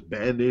I was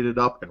band-aided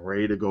up and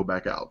ready to go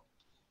back out.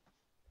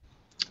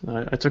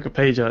 I took a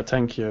page out of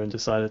Tankio and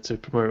decided to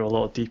promote a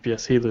lot of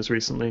DPS healers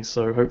recently,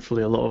 so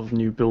hopefully a lot of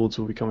new builds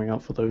will be coming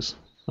out for those.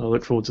 I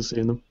look forward to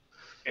seeing them.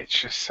 It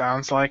just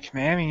sounds like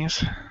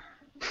nannies.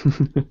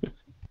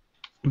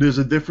 There's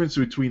a difference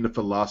between the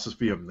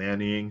philosophy of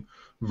nannying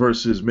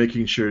versus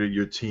making sure that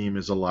your team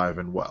is alive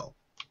and well.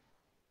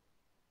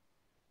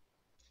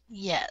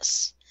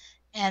 Yes.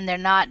 And they're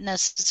not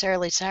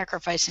necessarily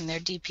sacrificing their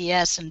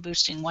DPS and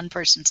boosting one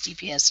person's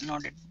DPS in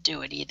order to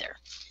do it either.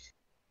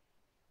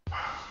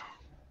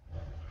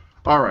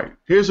 All right,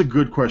 here's a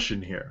good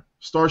question here.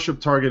 Starship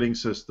targeting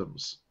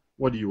systems.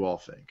 What do you all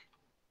think?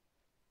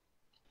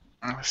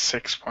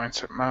 6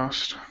 points at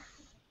most.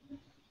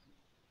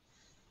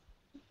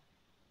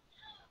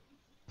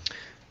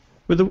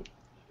 With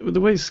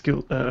the way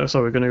skill,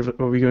 sorry,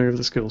 are we going over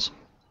the skills?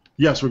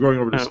 Yes, we're going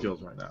over the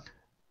skills right now.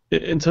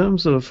 In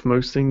terms of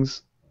most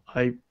things,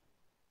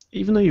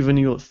 even though you've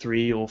only got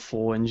 3 or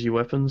 4 NG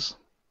weapons,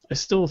 I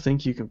still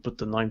think you can put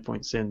the 9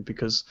 points in,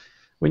 because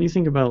when you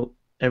think about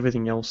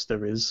everything else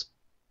there is,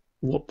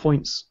 what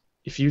points,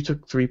 if you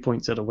took 3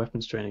 points out of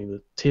weapons training,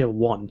 the tier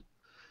 1,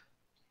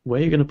 where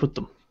are you going to put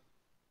them?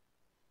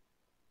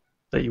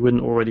 That you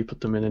wouldn't already put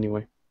them in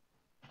anyway.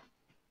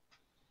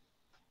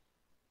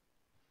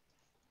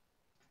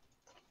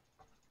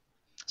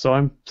 So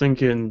I'm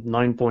thinking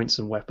 9 points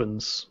in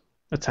weapons,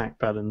 attack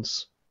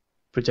patterns,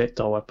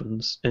 projectile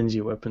weapons,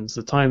 NG weapons,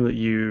 the time that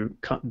you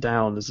cut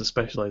down is a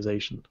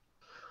specialization.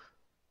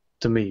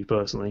 To me,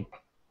 personally.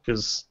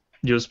 Because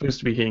you're supposed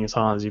to be hitting as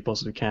hard as you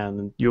possibly can,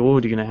 and you're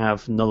already going to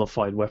have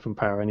nullified weapon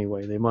power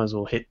anyway. They might as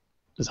well hit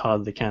as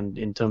hard as they can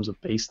in terms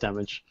of base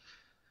damage.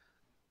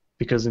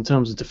 Because in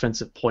terms of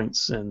defensive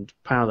points and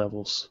power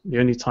levels, the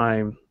only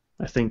time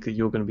I think that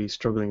you're going to be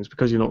struggling is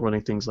because you're not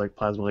running things like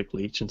Plasmatic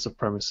Leech and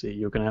Supremacy.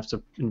 You're going to have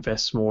to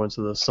invest more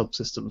into the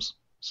subsystems.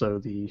 So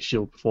the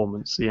shield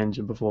performance, the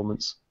engine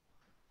performance.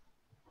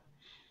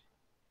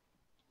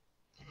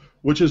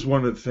 Which is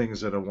one of the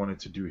things that I wanted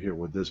to do here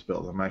with this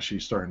build. I'm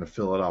actually starting to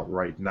fill it out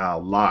right now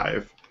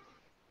live.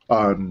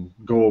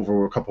 Go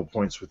over a couple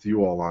points with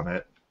you all on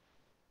it.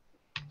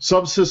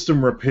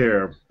 Subsystem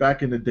repair.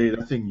 Back in the day,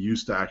 that thing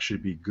used to actually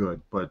be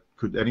good, but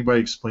could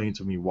anybody explain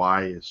to me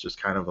why it's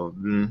just kind of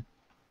a...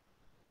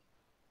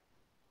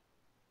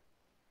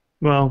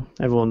 Well,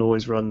 everyone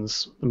always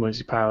runs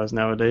emergency powers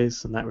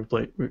nowadays, and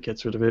that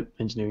gets rid of it.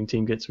 Engineering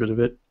team gets rid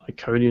of it.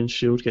 Iconian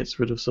shield gets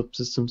rid of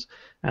subsystems,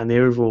 and the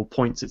overall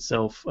points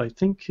itself, I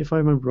think, if I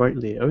remember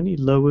rightly, only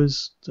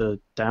lowers the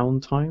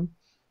downtime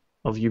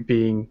of you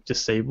being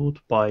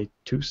disabled by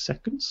 2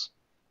 seconds.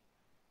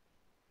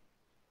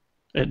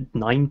 At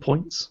 9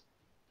 points.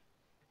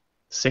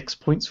 6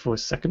 points for a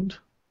second.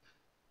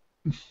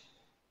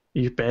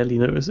 You barely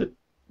notice it,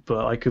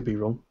 but I could be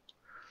wrong.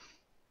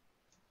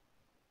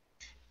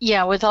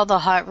 Yeah, with all the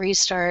hot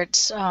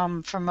restarts,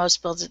 for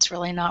most builds, it's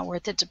really not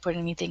worth it to put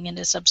anything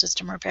into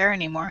subsystem repair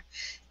anymore,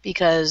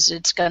 because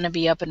it's going to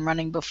be up and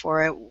running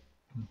before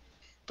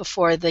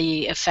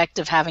the effect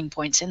of having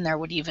points in there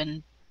would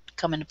even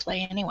come into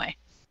play anyway.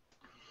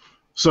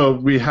 So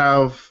we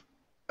have,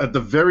 at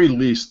the very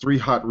least, 3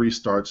 hot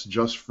restarts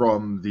just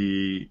from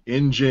the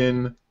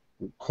engine,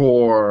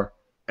 core,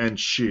 and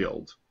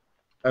shield,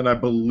 and I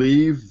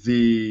believe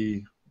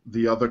the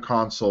other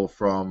console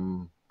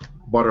from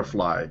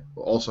Butterfly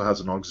also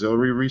has an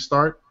auxiliary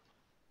restart.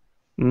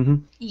 Mm-hmm.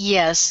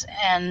 Yes,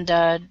 and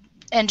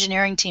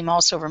engineering team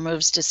also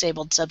removes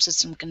disabled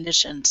subsystem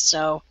conditions.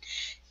 So,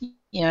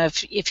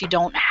 if you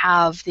don't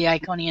have the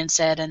Iconian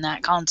set in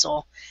that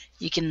console,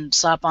 you can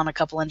slap on a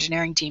couple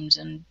engineering teams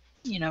and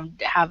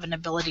have an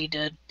ability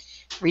to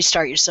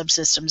restart your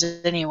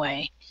subsystems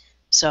anyway.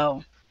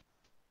 So,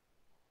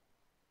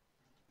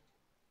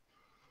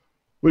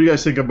 what do you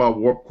guys think about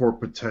warp core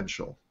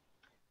potential?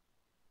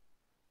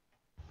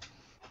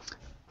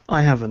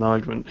 I have an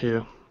argument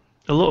here.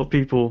 A lot of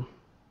people,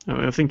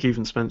 I think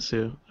even Spence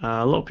here,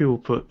 a lot of people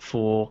put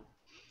for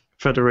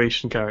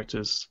Federation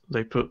characters,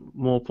 they put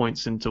more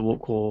points into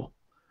Warp Core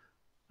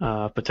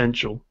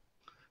potential,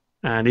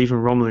 and even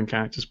Romulan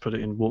characters put it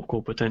in Warp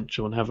Core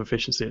potential and have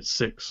efficiency at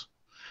 6.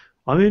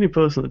 I'm the only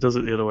person that does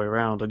it the other way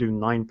around. I do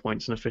 9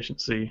 points in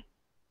efficiency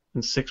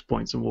and 6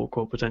 points in Warp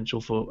Core potential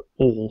for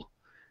all,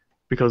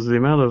 because the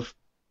amount of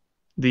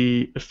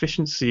the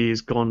efficiency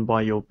is gone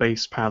by your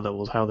base power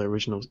levels, how they're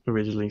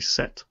originally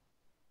set.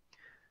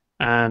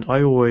 And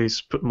I always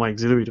put my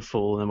auxiliary to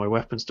full and then my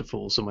weapons to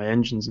full, so my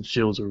engines and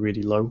shields are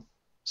really low.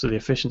 So the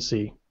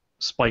efficiency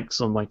spikes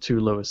on my 2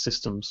 lowest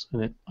systems,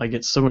 and I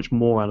get so much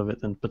more out of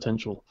it than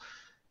potential.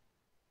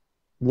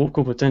 Warp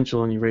Core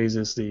potential only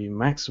raises the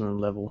maximum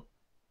level,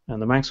 and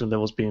the maximum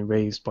level is being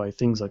raised by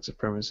things like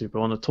Supremacy.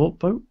 But on a Torp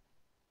boat,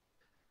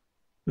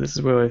 this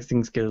is where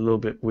things get a little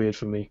bit weird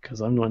for me,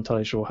 because I'm not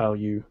entirely sure how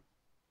you,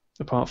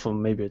 apart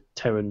from maybe a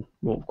Terran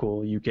Warp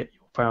Core, you get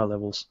your power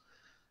levels.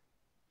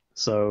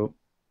 So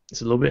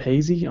it's a little bit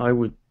hazy. I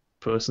would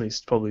personally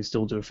probably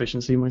still do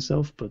efficiency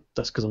myself, but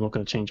that's because I'm not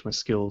going to change my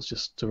skills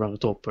just to run a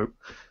Torp boat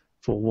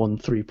for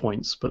 3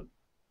 points. But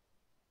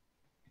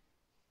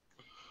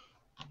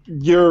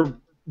You're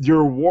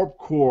your warp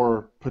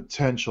core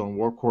potential and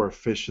warp core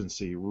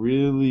efficiency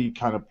really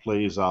kind of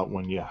plays out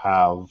when you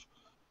have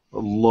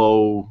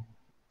low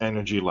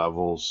energy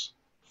levels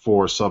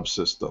for a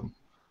subsystem.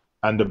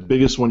 And the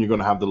biggest one you're going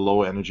to have the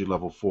low energy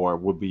level for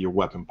would be your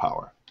weapon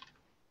power.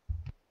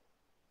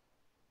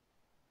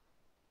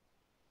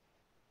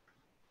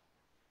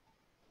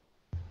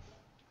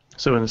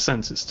 So in a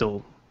sense, it's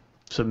still,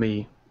 to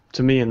me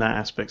in that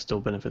aspect, still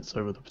benefits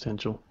over the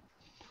potential.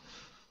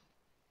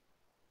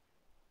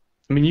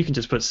 I mean, you can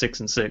just put 6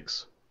 and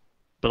 6,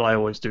 but I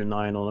always do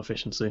 9 on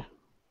efficiency.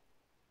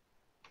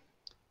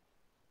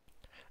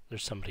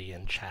 There's somebody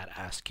in chat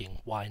asking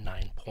why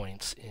 9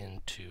 points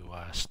into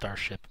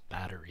Starship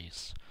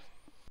batteries.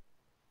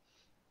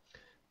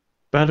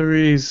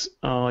 Batteries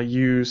are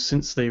used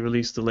since they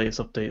released the latest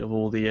update of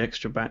all the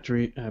extra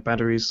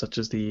batteries, such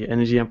as the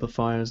energy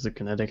amplifiers, the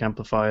kinetic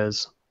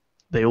amplifiers.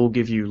 They all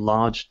give you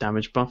large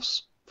damage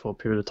buffs for a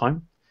period of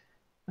time,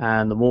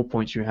 and the more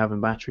points you have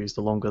in batteries,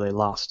 the longer they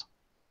last.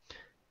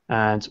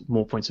 And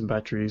more points in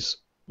batteries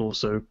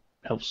also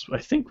helps, I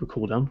think, with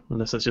cooldown,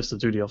 unless that's just the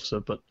duty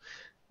officer, but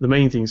the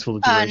main thing is for the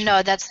duration.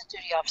 No, that's the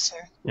duty officer.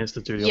 Yeah, it's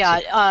the duty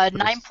officer. Yeah,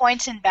 9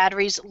 points in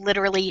batteries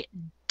literally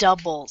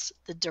doubles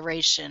the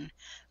duration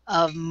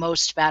of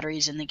most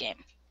batteries in the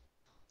game.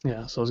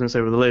 Yeah, so I was going to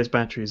say, with the latest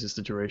batteries, it's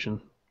the duration.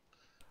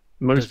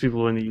 Most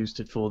people only used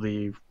it for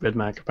the red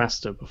mag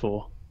capacitor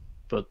before,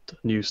 but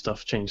new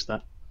stuff changed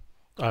that.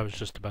 I was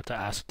just about to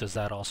ask, does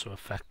that also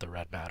affect the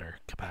red matter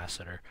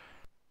capacitor?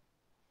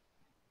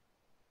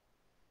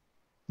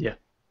 Yeah.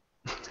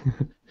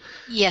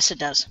 Yes, it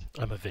does.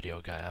 I'm a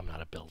video guy, I'm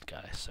not a build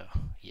guy, so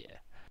yeah.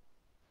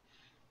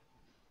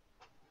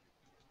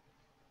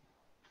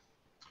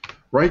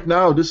 Right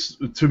now,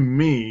 to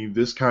me,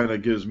 this kind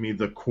of gives me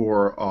the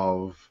core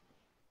of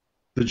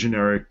the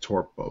generic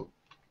torp boat.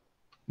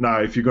 Now,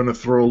 if you're going to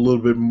throw a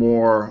little bit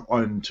more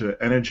onto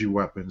energy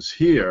weapons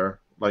here,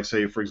 like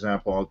say, for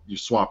example, you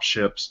swap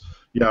ships,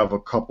 you have a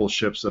couple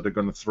ships that are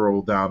going to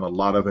throw down a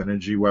lot of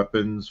energy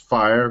weapons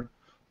fire,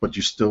 but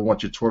you still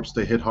want your torps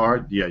to hit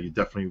hard, yeah, you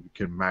definitely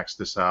can max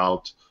this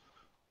out.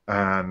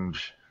 And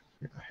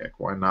heck,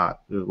 why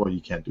not? Well,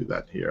 you can't do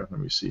that here. Let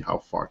me see, how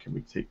far can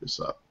we take this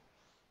up?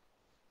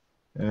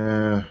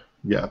 Yeah,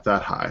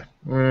 that high.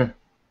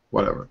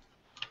 Whatever.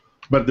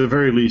 But at the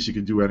very least, you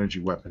could do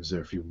energy weapons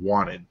there if you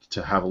wanted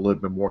to have a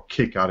little bit more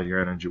kick out of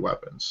your energy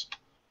weapons.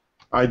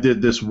 I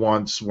did this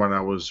once when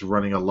I was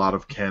running a lot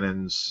of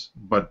cannons,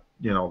 but,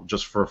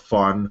 just for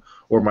fun,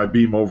 or my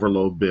beam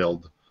overload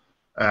build.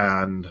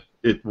 And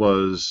it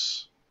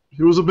was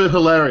a bit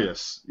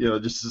hilarious,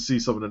 just to see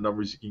some of the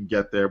numbers you can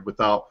get there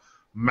without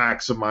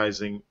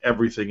maximizing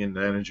everything in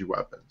the energy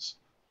weapons.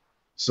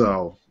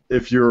 So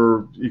if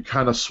you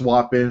kind of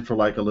swap in for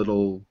like a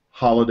little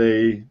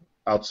holiday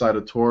outside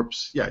of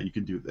torps, yeah, you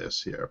can do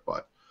this here.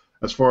 But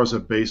as far as a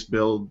base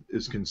build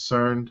is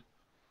concerned,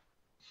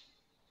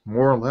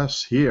 more or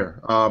less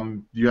here.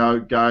 Do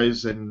you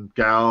guys and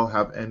gal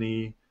have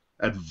any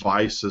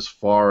advice as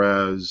far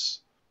as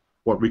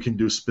what we can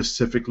do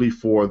specifically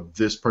for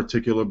this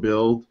particular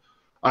build?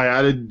 I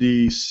added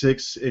the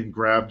 6 in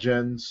grav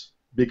gens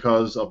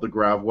because of the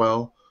grav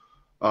well.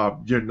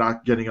 You're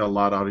not getting a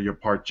lot out of your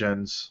part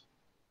gens,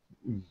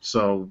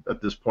 so at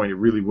this point it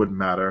really wouldn't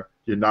matter.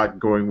 You're not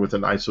going with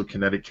an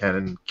isokinetic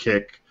cannon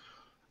kick.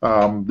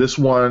 This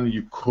one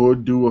you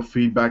could do a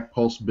feedback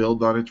pulse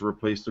build on it to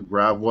replace the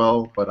grav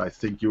well, but I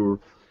think you're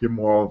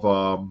more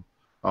of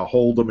a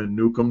hold 'em and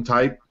nuke 'em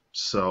type,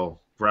 so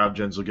grav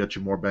gens will get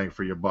you more bang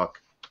for your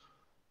buck.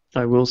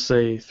 I will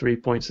say 3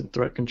 points in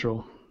threat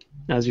control.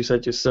 As you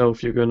said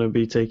yourself, you're going to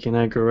be taking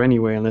aggro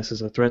anyway unless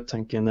there's a threat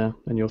tank in there,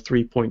 and your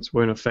 3 points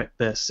won't affect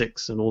their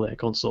 6 and all their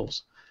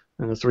consoles.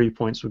 And the 3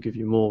 points will give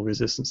you more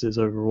resistances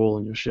overall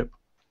on your ship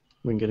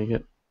when getting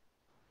hit.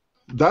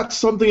 That's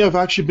something I've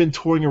actually been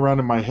toying around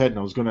in my head, and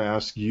I was going to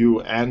ask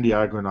you and the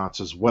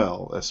Agronauts as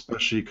well,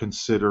 especially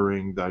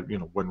considering that,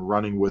 when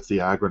running with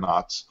the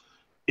Agronauts,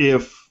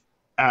 if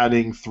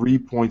adding 3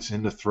 points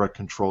into threat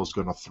control is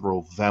going to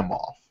throw them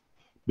off.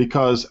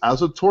 Because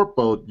as a torp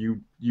boat,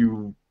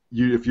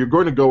 if you're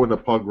going to go in a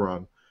pug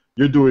run,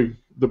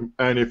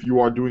 and if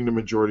you are doing the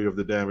majority of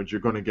the damage, you're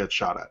going to get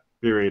shot at.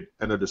 Period.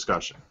 End of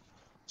discussion.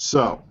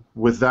 So,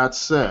 with that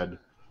said,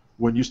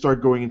 when you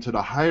start going into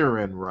the higher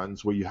end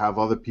runs where you have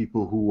other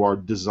people who are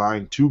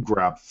designed to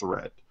grab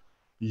threat,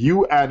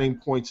 you adding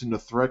points into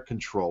threat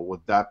control,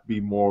 would that be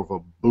more of a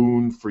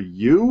boon for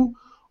you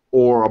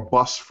or a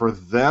bust for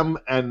them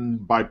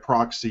and by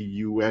proxy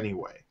you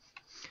anyway?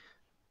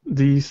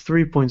 The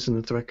 3 points in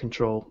the threat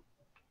control,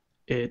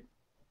 it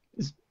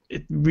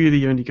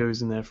really only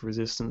goes in there for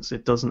resistance.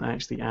 It doesn't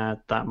actually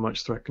add that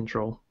much threat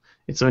control.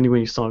 It's only when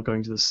you start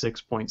going to the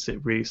 6 points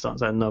it really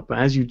starts adding up. But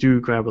as you do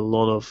grab a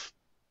lot of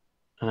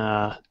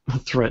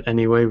threat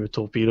anyway with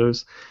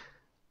torpedoes,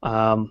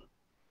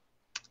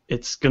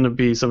 it's going to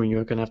be something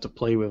you're going to have to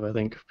play with, I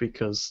think,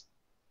 because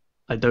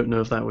I don't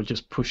know if that would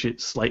just push it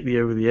slightly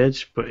over the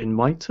edge. But in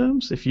my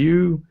terms, if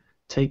you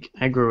take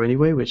aggro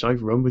anyway, which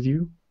I've run with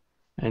you,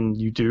 and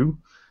you do,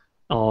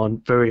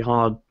 on very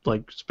hard,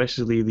 like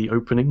especially the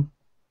opening,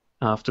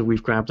 after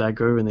we've grabbed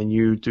aggro and then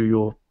you do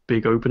your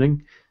big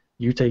opening,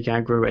 you take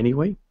aggro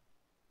anyway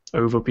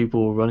over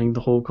people running the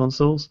whole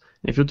consoles.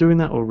 And if you're doing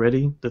that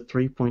already, the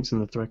 3 points in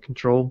the threat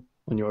control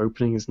on your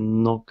opening is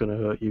not going to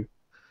hurt you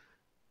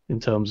in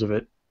terms of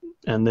it.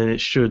 And then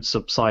it should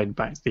subside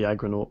back to the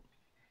aggronaut.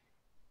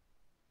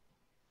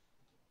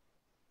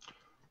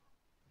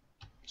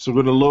 So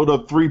we're going to load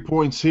up 3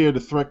 points here to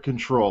threat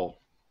control.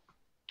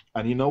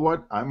 And you know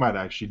what? I might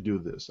actually do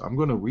this. I'm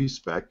going to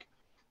respec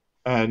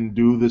and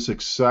do this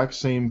exact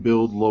same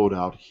build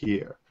loadout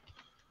here.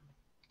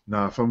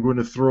 Now, if I'm going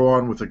to throw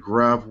on with a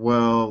grav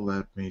well,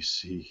 let me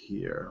see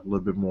here. A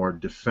little bit more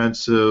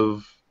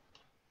defensive.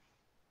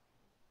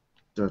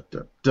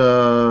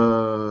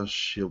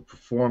 Shield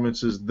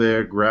performance is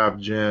there. Grav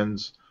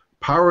gens.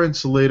 Power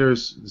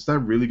insulators, is that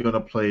really going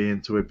to play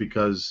into it?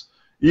 Because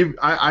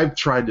I've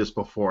tried this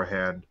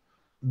beforehand.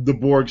 The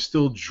Borg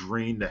still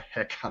drain the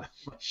heck out of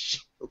my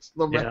shields,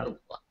 no matter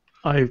what.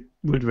 I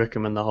would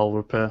recommend the hull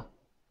repair.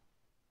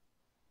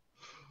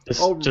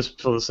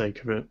 Just for the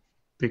sake of it,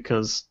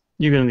 because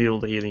you're going to need all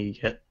the healing you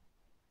get.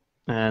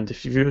 And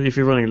if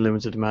you're running a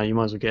limited amount, you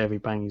might as well get every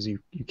bang as you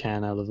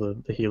can out of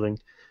the healing.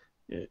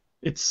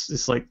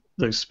 It's like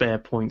those spare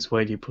points,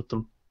 where do you put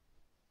them?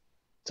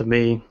 To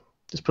me,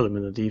 just put them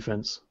in the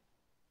defense.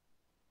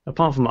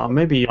 Apart from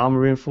maybe armor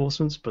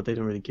reinforcements, but they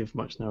don't really give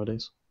much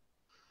nowadays.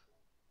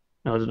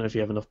 Now, I don't know if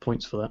you have enough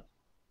points for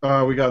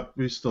that.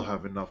 We still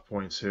have enough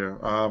points here.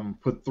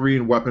 Put 3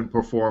 in weapon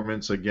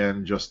performance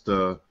again, just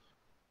to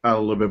add a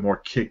little bit more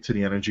kick to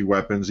the energy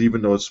weapons,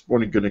 even though it's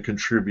only going to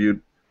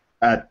contribute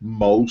at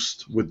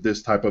most with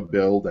this type of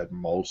build, at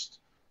most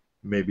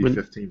maybe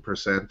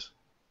 15%.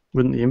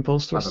 Wouldn't the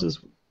impulse thrusters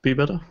be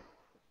better?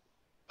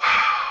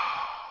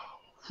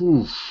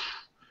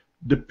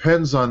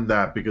 Depends on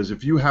that, because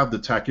if you have the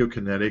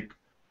tachyokinetic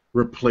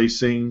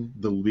replacing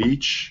the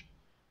leech,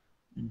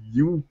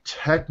 you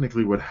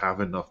technically would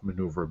have enough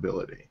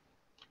maneuverability.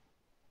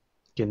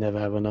 You never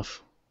have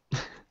enough.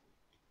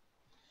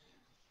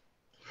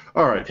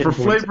 All right, for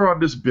flavor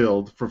on this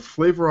build,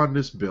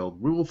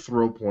 we will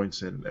throw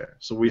points in there.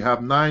 So we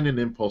have 9 in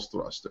impulse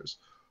thrusters.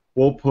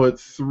 We'll put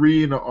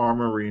 3 in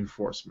armor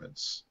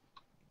reinforcements.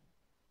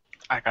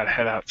 I gotta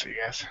head out, see you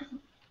guys.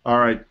 All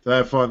right,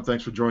 have fun.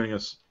 Thanks for joining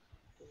us.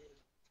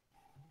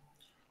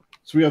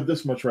 So we have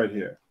this much right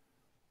here.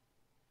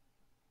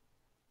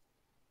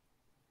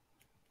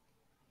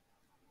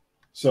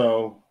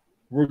 So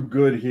we're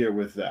good here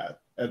with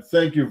that. And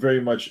thank you very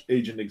much,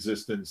 Agent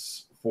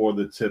Existence, for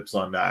the tips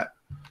on that.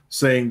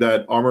 Saying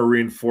that armor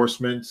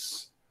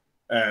reinforcements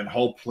and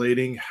hull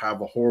plating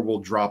have a horrible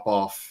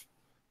drop-off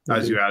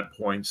as you add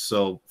points.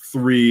 So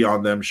 3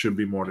 on them should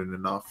be more than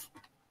enough.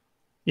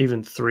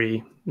 Even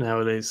 3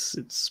 nowadays,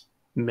 it's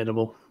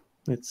minimal.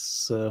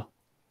 It's the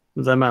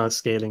amount of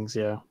scalings,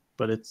 yeah.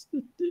 But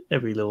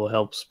every little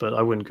helps, but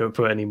I wouldn't go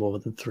for any more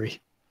than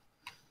 3.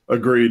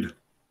 Agreed.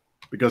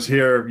 Because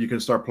here you can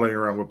start playing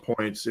around with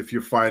points. If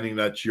you're finding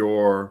that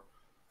your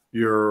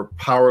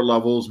power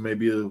levels may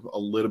be a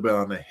little bit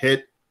on the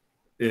hit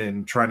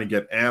in trying to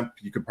get amp,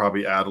 you could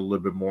probably add a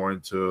little bit more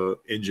into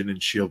engine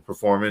and shield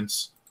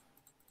performance.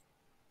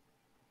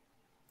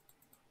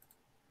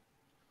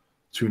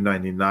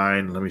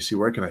 299. Let me see,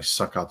 where can I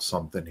suck out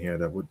something here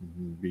that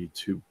wouldn't be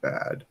too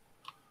bad?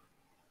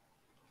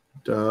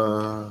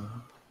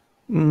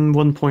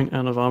 1 point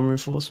out of armor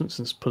reinforcements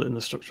and put it in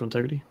the structural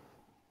integrity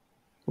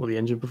or the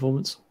engine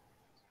performance.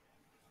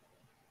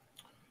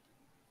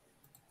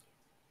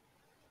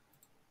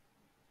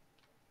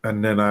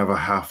 And then I have a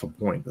half a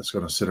point that's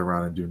going to sit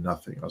around and do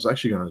nothing. I was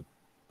actually going to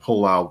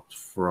pull out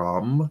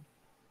from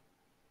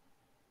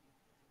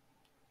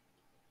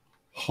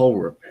hull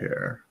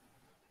repair,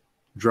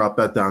 drop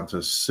that down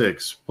to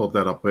 6, pull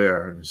that up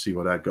there, and see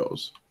where that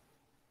goes.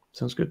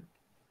 Sounds good.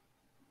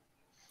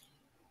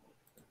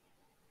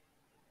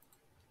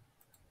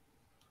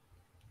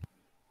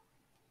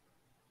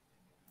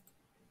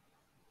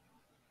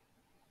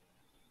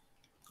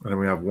 And then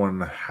we have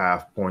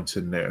 1.5 points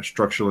in there.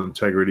 Structural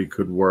integrity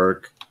could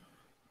work.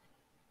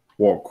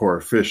 Warp core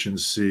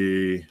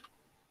efficiency.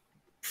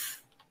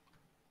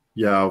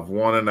 You have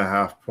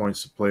 1.5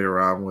 points to play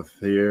around with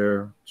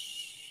here.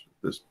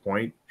 At this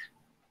point,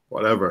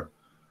 whatever.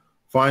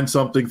 Find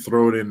something,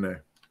 throw it in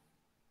there.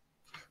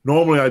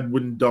 Normally, I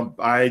wouldn't dump.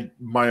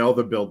 My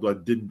other build, I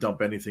didn't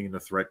dump anything in the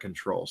threat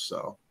control.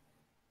 So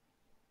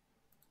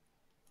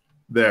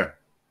there,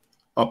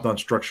 upped on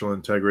structural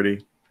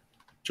integrity,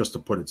 just to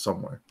put it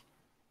somewhere.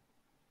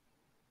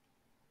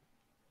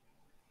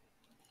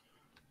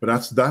 But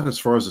that's that as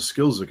far as the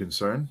skills are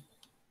concerned.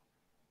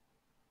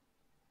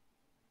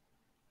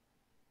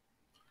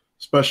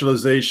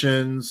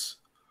 Specializations.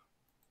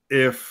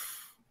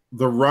 If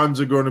the runs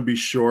are going to be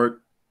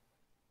short,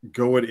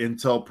 go with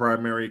Intel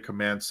primary,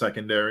 command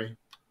secondary.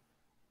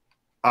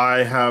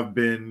 I have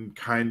been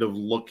kind of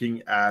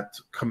looking at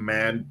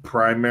command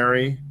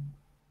primary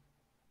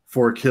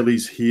for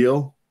Achilles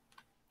heel.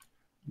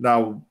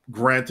 Now,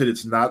 granted,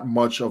 it's not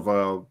much of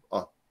a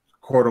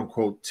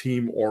quote-unquote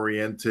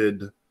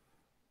team-oriented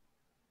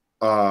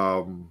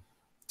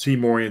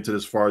team-oriented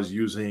as far as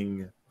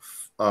using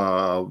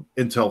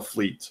intel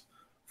fleet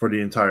for the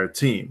entire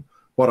team.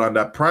 But on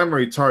that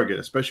primary target,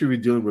 especially if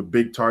you're dealing with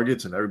big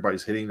targets and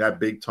everybody's hitting that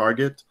big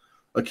target,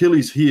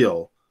 Achilles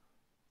heel,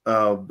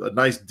 a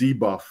nice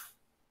debuff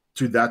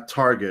to that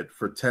target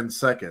for 10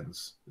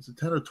 seconds. Is it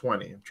 10 or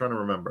 20? I'm trying to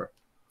remember.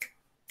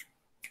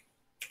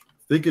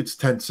 I think it's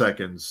 10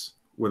 seconds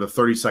with a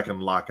 30-second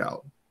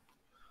lockout.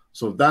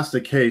 So if that's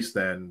the case,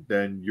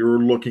 then you're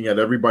looking at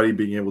everybody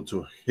being able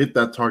to hit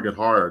that target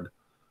hard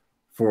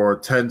for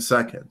 10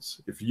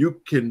 seconds. If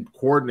you can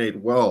coordinate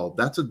well,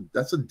 that's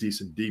a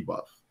decent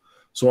debuff.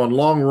 So on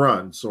long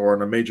runs or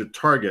on a major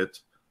target,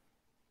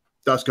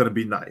 that's going to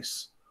be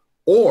nice.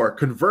 Or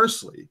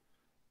conversely,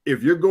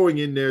 if you're going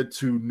in there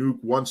to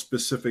nuke one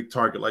specific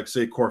target, like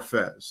say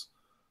Corfez,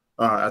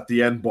 at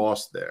the end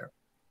boss there,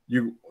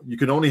 you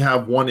can only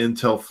have one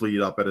intel fleet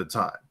up at a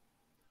time.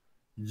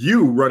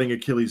 You running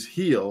Achilles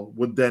heel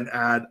would then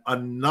add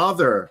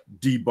another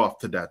debuff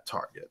to that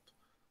target.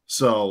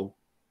 So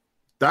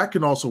that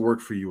can also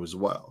work for you as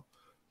well.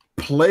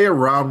 Play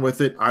around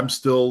with it. I'm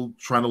still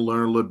trying to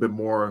learn a little bit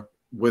more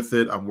with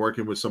it. I'm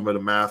working with some of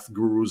the math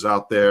gurus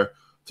out there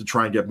to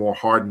try and get more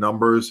hard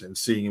numbers and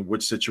seeing in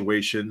which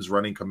situations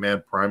running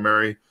command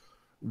primary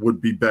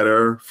would be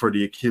better for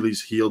the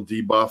Achilles heel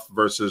debuff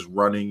versus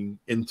running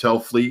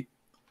intel fleet.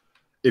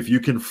 If you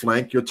can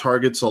flank your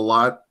targets a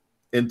lot,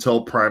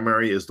 intel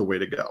primary is the way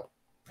to go,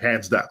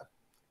 hands down.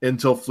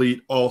 Intel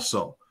fleet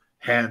also,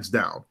 hands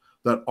down.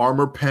 That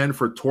armor pen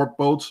for torp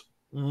boats,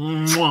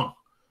 mwah.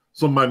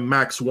 Some of my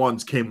max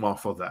ones came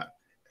off of that.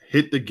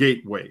 Hit the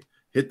gateway,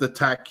 hit the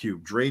tac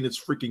cube, drain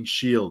its freaking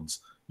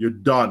shields. You're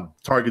done.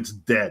 Target's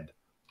dead.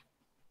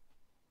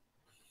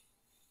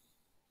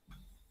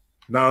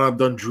 Now that I'm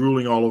done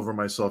drooling all over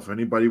myself,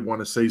 anybody want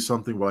to say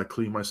something while I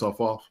clean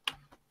myself off?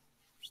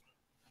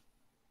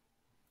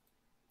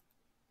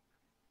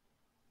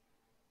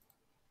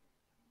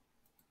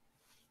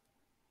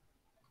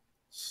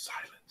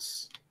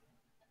 Silence.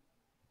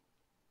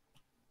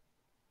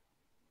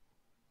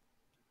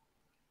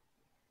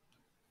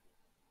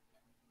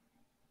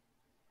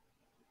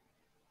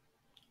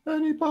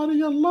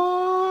 Anybody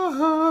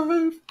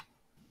alive?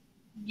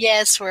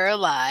 Yes, we're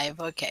alive.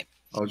 Okay.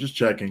 I was just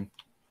checking.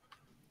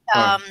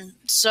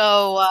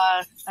 So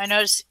I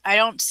notice I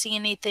don't see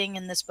anything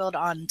in this build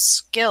on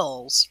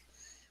skills,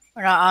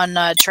 or not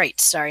on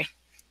traits. Sorry.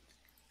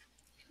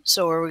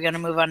 So are we going to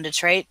move on to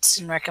traits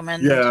and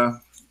recommend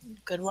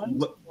good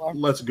ones?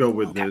 Let's go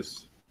with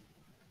this.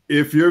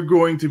 If you're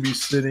going to be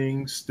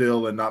sitting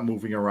still and not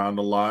moving around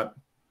a lot,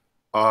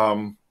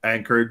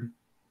 anchored,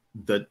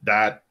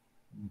 that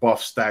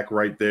buff stack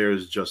right there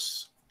is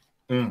just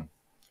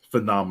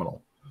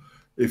phenomenal.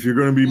 If you're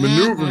going to be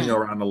maneuvering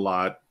around a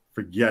lot,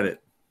 forget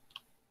it.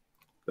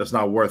 That's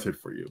not worth it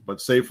for you. But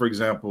say, for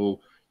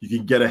example, you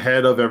can get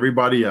ahead of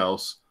everybody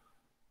else,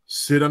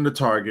 sit on the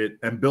target,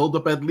 and build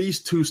up at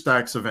least 2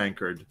 stacks of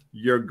anchored.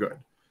 You're good.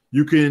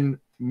 You can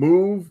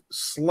move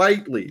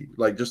slightly,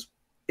 like just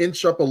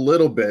inch up a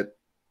little bit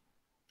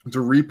to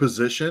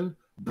reposition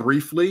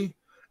briefly,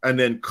 and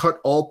then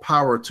cut all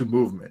power to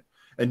movement,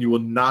 and you will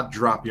not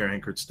drop your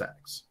anchored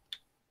stacks.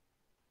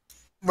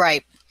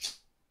 Right.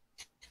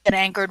 And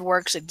anchored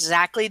works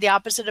exactly the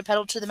opposite of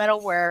pedal to the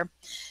metal, where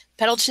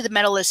pedal to the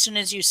metal, as soon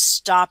as you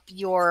stop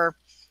your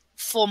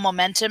full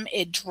momentum,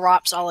 it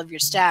drops all of your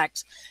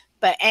stacks.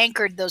 But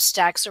anchored, those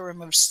stacks are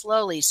removed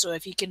slowly. So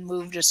if you can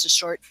move just a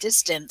short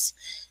distance,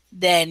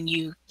 then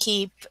you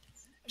keep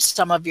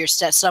some of your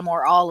some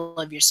or all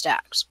of your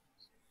stacks.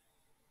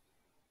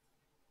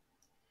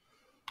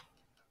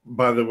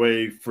 By the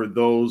way, for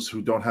those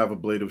who don't have a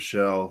blade of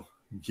shell,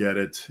 get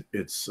it.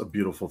 It's a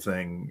beautiful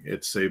thing.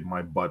 It saved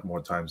my butt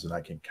more times than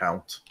I can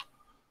count.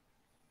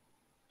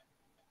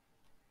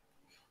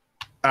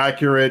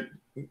 Accurate,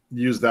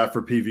 use that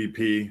for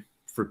PvP.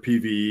 For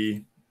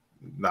PvE,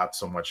 not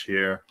so much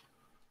here.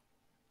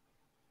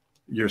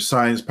 Your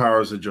science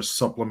powers are just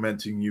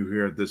supplementing you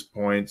here at this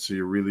point, so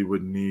you really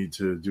wouldn't need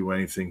to do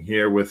anything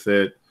here with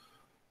it.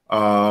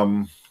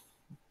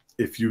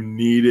 If you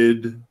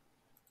needed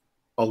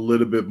a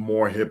little bit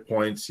more hit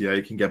points, yeah,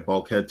 you can get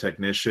Bulkhead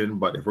Technician,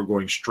 but if we're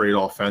going straight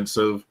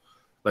offensive,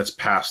 let's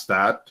pass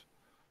that.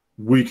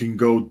 We can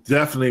go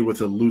definitely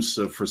with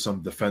Elusive for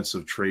some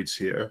defensive traits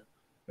here.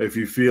 If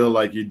you feel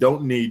like you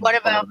don't need what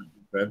about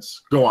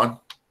defense, go on.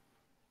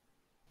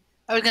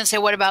 I was going to say,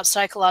 what about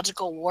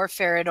Psychological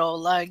Warfare?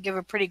 It'll give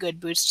a pretty good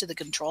boost to the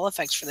control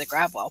effects for the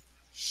Grabwell.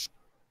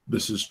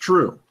 This is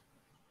true.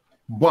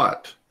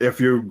 But if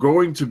you're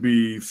going to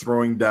be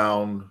throwing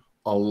down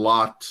a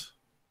lot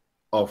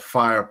of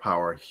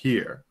firepower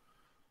here,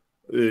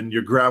 and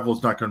your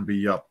gravel's not going to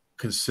be up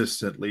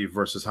consistently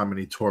versus how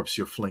many torps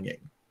you're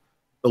flinging,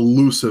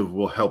 Elusive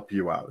will help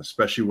you out,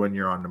 especially when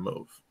you're on the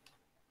move.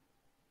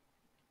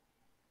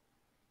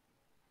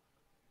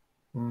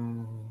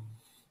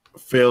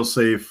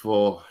 Failsafe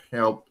will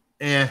help.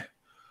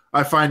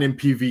 I find in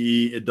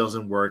PvE it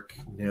doesn't work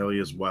nearly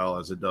as well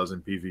as it does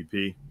in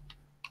PvP.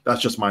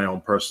 That's just my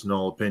own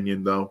personal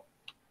opinion, though.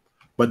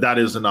 But that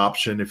is an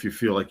option if you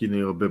feel like you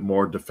need a bit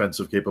more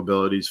defensive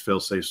capabilities,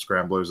 fail-safe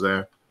scramblers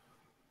there.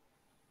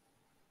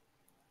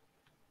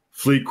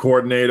 Fleet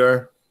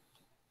coordinator,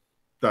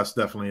 that's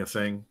definitely a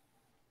thing.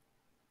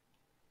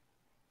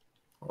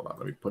 Hold on,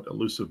 let me put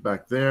elusive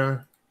back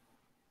there.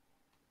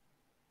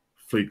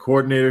 Fleet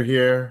coordinator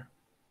here.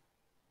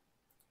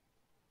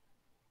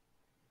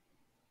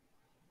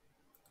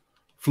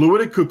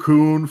 Fluidic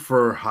cocoon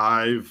for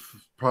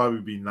Hive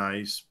probably be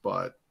nice,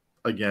 but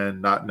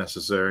again, not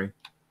necessary.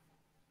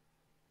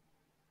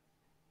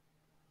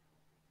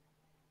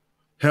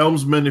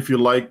 Helmsman, if you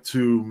like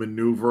to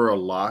maneuver a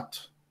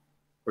lot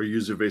or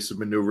use evasive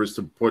maneuvers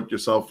to put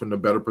yourself in a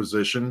better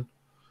position,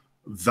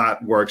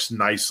 that works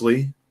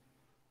nicely.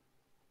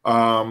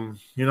 Let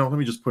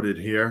me just put it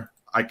here.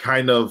 I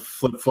kind of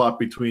flip-flop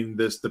between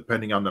this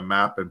depending on the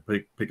map and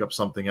pick up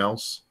something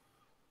else.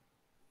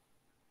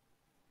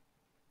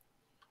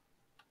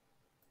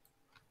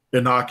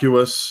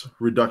 Innocuous,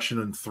 reduction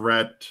in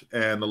threat,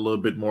 and a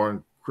little bit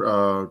more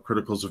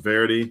critical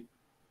severity.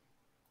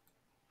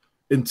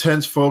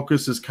 Intense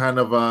focus is kind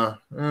of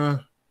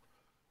a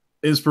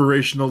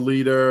inspirational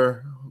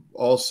leader.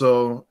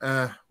 Also,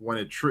 when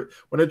it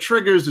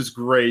triggers, it's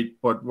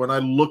great. But when I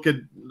look at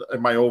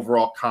my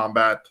overall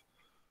combat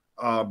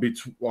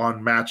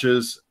on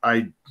matches,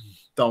 I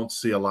don't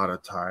see a lot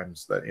of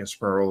times that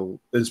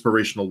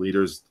inspirational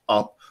leaders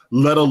up,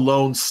 let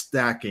alone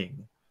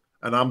stacking.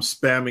 And I'm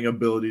spamming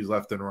abilities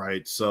left and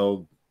right,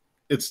 so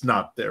it's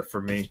not there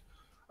for me.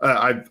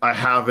 I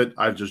have it.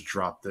 I've just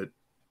dropped it.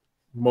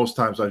 Most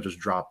times I just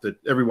dropped it.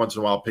 Every once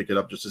in a while, I'll pick it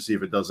up just to see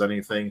if it does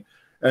anything,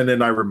 and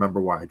then I remember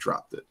why I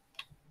dropped it.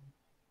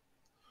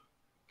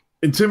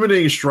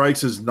 Intimidating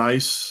strikes is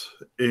nice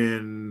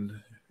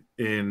in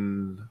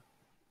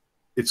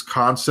its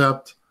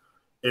concept.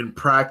 In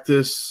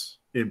practice,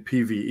 in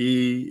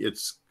PvE,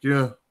 it's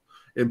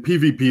in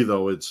PvP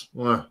though,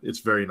 it's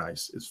very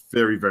nice. It's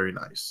very, very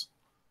nice.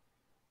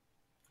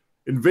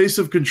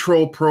 Invasive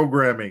control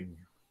programming.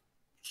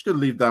 Just gonna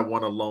leave that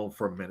one alone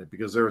for a minute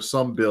because there are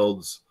some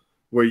builds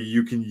where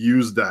you can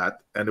use that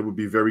and it would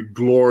be very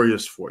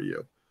glorious for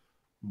you.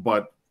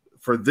 But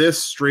for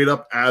this, straight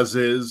up as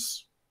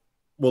is,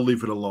 we'll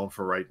leave it alone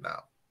for right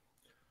now.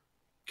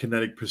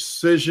 Kinetic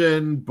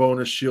precision,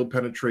 bonus shield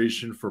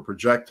penetration for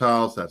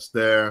projectiles, that's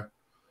there.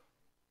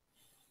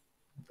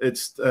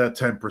 It's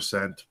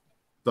 10%.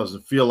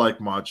 Doesn't feel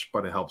like much,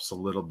 but it helps a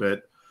little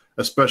bit,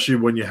 especially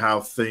when you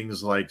have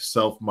things like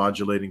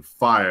self-modulating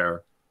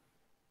fire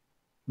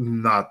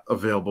not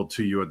available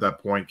to you at that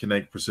point.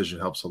 Kinetic precision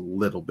helps a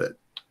little bit.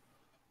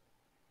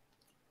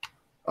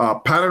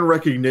 Pattern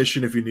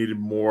recognition, if you needed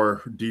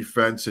more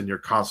defense and you're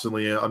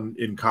constantly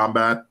in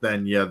combat,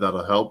 then yeah,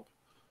 that'll help.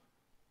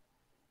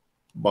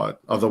 But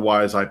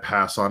otherwise, I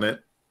pass on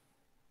it.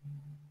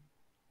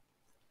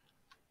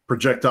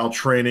 Projectile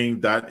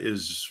training, that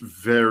is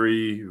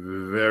very,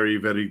 very,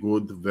 very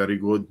good. Very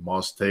good.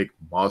 Must take.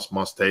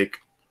 Must take.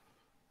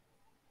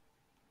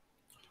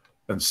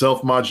 And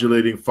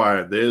self-modulating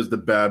fire, there's the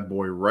bad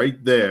boy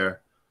right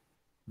there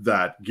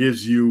that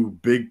gives you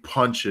big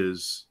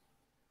punches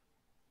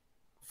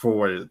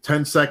for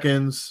 10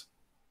 seconds,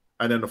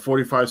 and then a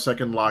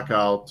 45-second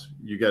lockout,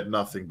 you get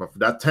nothing. But for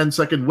that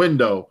 10-second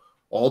window,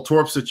 all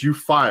torps that you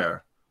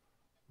fire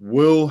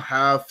will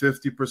have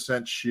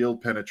 50%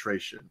 shield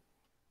penetration.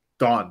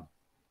 Done.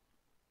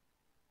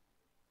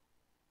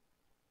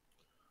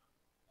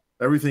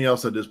 Everything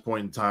else at this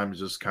point in time is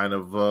just kind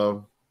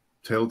of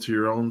tailored to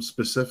your own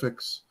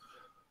specifics,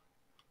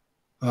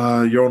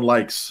 your own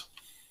likes.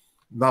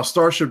 Now,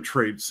 Starship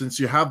trait, since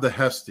you have the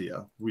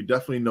Hestia, we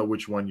definitely know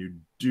which one you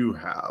do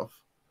have.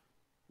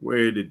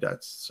 Where did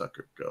that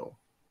sucker go?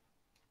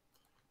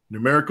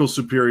 Numerical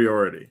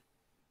superiority.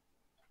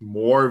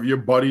 More of your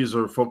buddies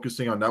are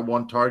focusing on that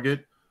one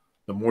target,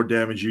 the more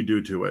damage you do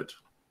to it.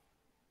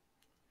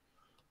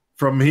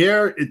 From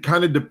here, it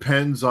kind of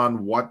depends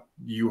on what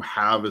you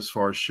have as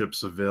far as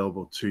ships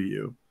available to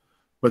you.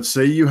 But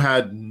say you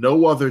had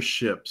no other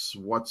ships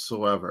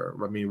whatsoever.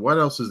 I mean, what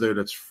else is there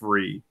that's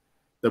free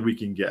that we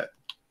can get?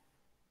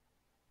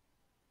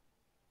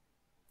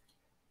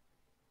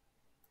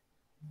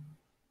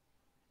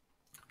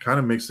 Kind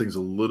of makes things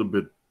a little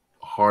bit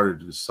harder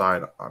to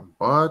decide on,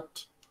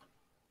 but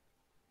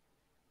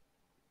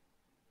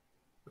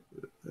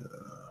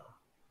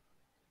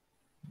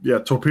yeah,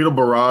 torpedo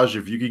barrage,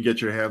 if you can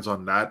get your hands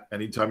on that,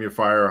 anytime you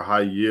fire a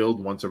high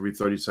yield, once every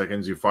 30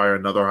 seconds you fire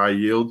another high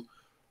yield,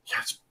 yeah,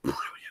 it's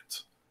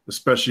brilliant,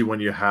 especially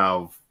when you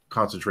have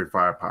concentrate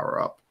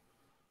firepower up.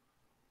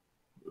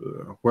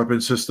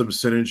 Weapon system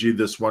synergy,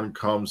 this one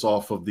comes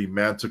off of the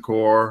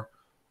Manticore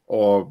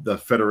or the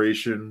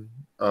Federation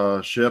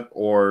ship,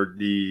 or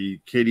the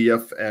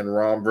KDF and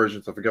ROM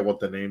versions. I forget what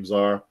the names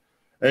are.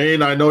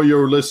 And I know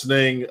you're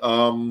listening.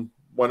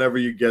 Whenever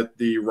you get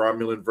the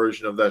Romulan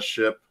version of that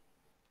ship,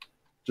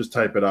 just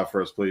type it out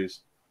for us,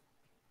 please.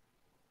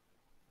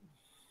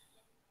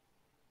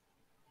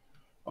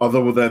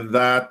 Other than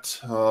that,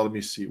 let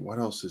me see. What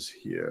else is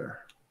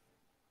here?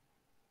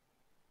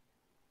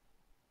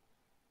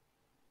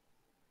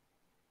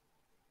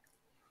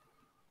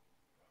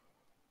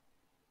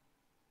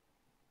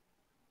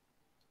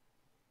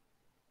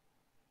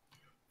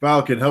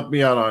 Falcon, help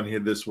me out on here.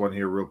 This one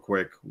here, real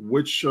quick.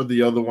 Which are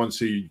the other ones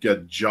that you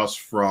get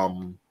just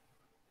from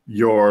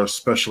your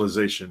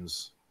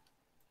specializations?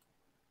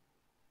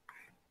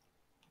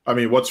 I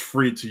mean, what's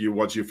free to you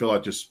once you fill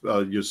out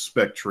your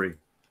spec tree?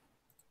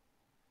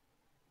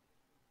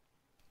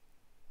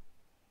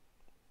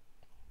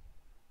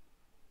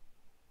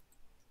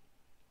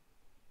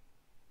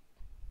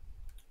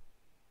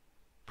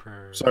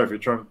 Sorry if you're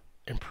trying.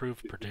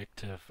 Improved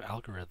predictive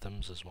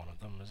algorithms is one of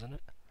them, isn't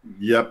it?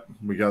 Yep,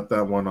 we got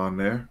that one on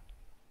there.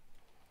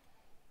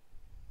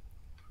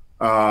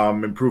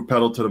 Improved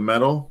pedal to the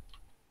metal.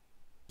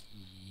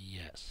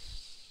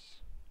 Yes.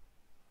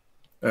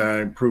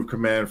 Improved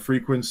command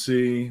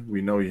frequency.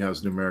 We know he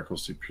has numerical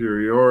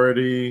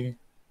superiority.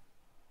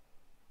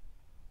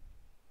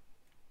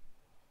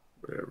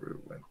 Wherever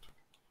it went.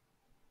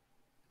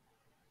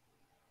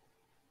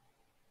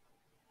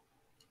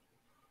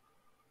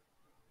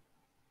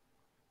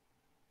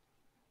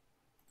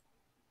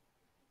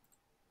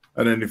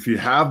 And then if you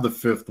have the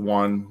fifth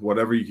one,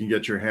 whatever you can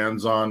get your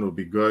hands on will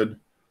be good.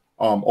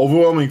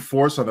 Overwhelming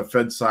force on the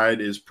Fed side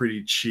is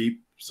pretty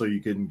cheap, so you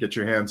can get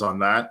your hands on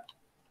that.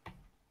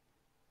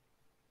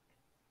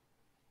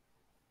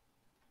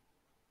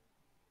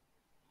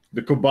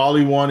 The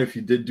Kobali one, if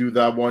you did do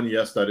that one,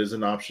 yes, that is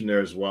an option there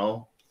as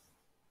well.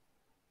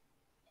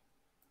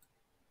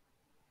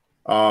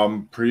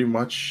 Pretty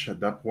much at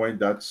that point,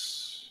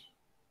 that's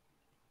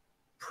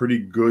pretty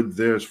good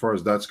there as far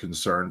as that's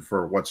concerned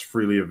for what's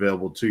freely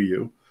available to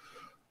you.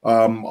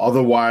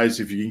 Otherwise,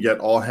 if you can get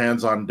all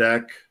hands on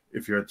deck,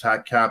 if you're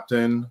attack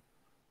captain,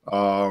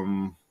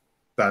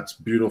 that's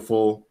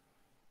beautiful.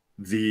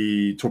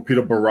 The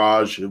torpedo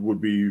barrage, it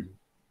would be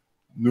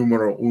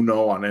numero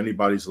uno on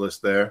anybody's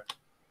list there.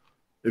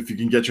 If you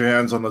can get your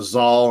hands on the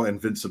Zal,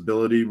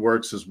 invincibility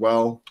works as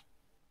well.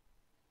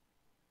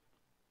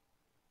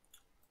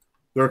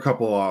 There are a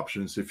couple of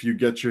options. If you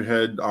get your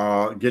hands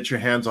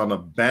on a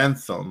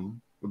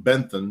Bentham,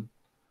 load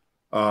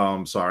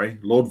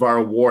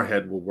viral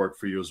warhead will work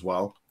for you as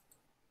well.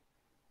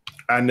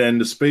 And then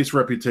the space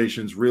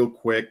reputations, real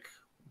quick,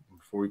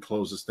 before we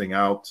close this thing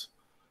out.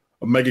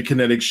 Omega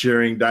kinetic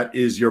shearing, that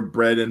is your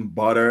bread and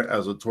butter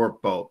as a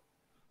torque boat.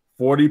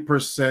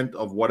 40%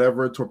 of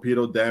whatever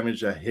torpedo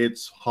damage that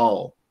hits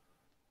hull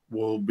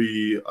will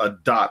be a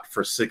dot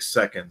for 6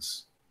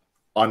 seconds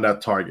on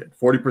that target.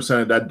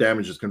 40% of that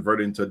damage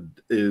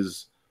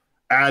is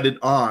added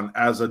on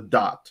as a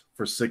dot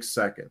for 6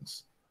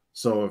 seconds.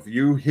 So if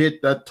you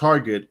hit that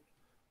target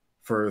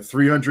for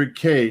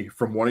 300K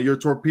from one of your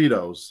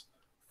torpedoes,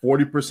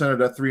 40% of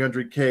that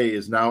 300K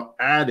is now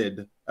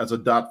added as a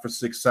dot for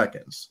 6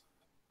 seconds.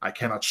 I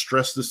cannot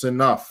stress this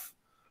enough.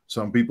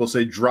 Some people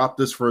say drop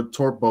this for a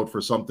torque boat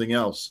for something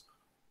else.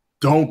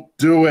 Don't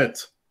do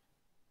it.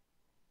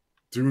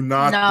 Do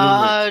not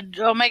do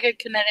it. Omega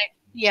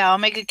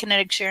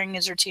kinetic sharing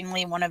is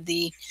routinely one of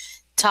the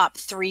top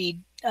 3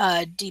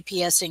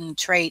 DPSing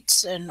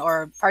traits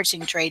or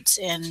parsing traits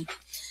in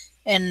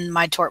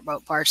my torque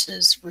boat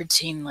parses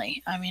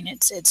routinely. I mean,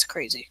 it's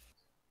crazy.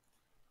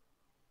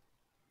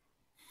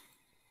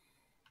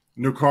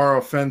 Nukar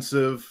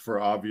offensive for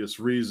obvious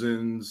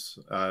reasons.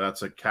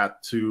 That's a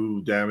Cat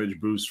 2 damage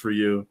boost for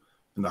you.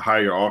 And the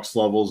higher your aux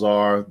levels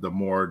are, the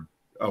more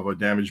of a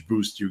damage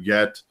boost you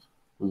get.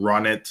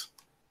 Run it.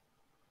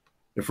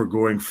 If we're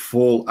going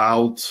full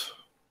out,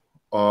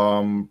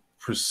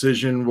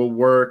 precision will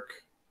work.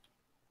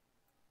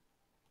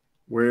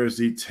 Where's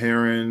the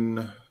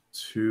Terran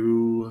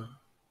 2?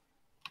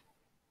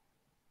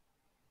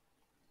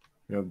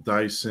 We have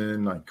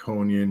Dyson,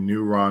 Iconian,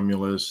 New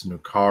Romulus,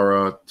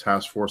 Nukara,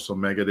 Task Force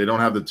Omega. They don't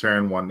have the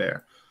Terran one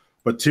there.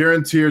 But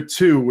Terran Tier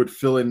 2 would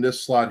fill in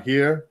this slot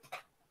here.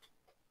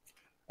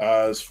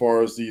 As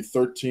far as the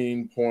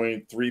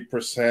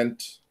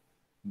 13.3%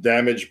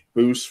 damage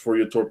boost for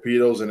your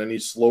torpedoes and any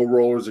slow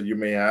rollers that you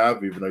may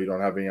have, even though you don't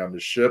have any on the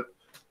ship.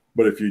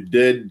 But if you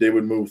did, they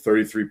would move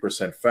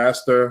 33%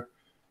 faster.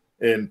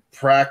 In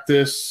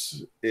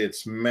practice,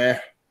 it's meh.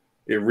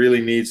 It really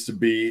needs to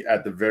be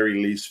at the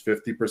very least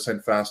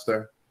 50%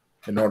 faster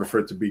in order for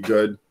it to be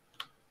good.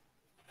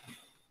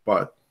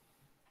 But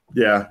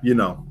yeah,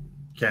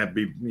 can't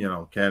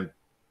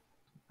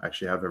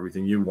actually have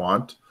everything you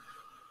want.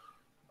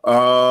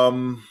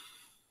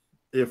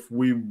 If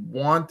we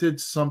wanted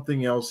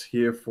something else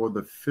here for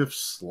the 5th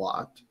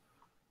slot,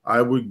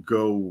 I would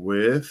go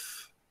with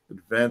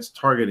advanced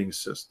targeting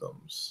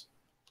systems.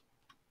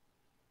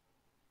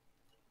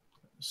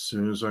 As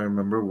soon as I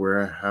remember where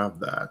I have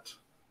that.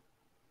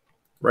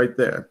 Right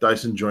there,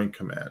 Dyson Joint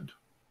Command.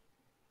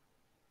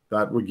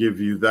 That would give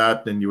you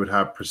that. Then you would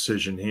have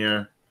precision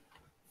here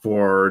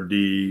for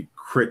the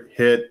crit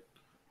hit.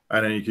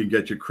 And then you can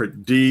get your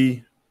crit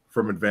D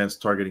from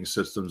advanced targeting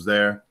systems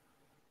there.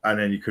 And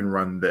then you can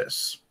run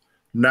this.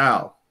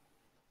 Now,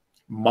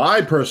 my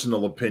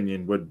personal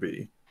opinion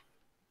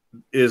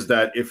is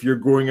that if you're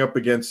going up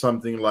against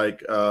something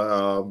like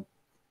Kittimer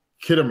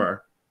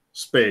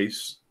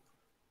Space,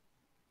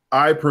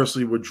 I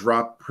personally would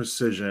drop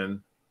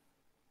precision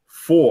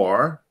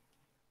for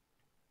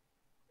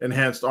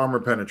enhanced armor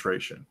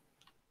penetration.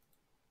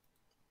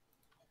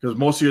 because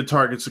most of your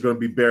targets are going to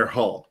be bare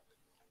hull.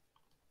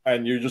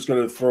 And you're just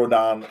going to throw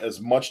down as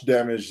much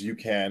damage as you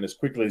can, as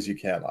quickly as you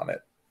can on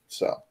it.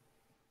 So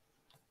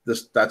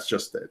that's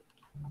just it.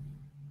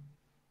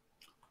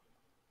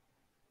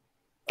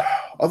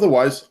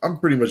 Otherwise, I'm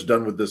pretty much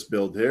done with this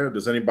build here.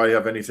 Does anybody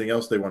have anything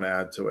else they want to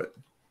add to it?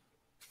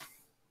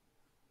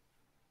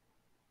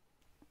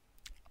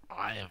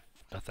 I have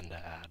nothing to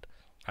add.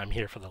 I'm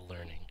here for the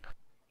learning.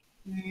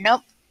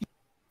 Nope.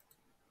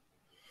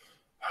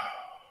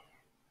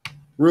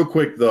 Real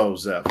quick, though,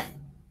 Zeph.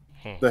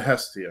 The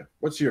Hestia.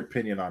 What's your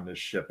opinion on this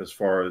ship as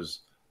far as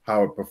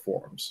how it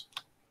performs?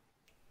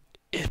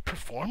 It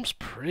performs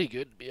pretty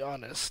good, to be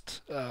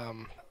honest.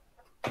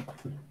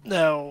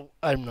 Now,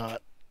 I'm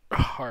not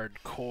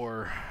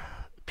hardcore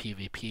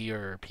PvP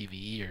or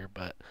PvEer,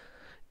 but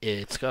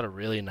it's got a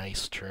really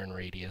nice turn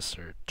radius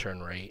or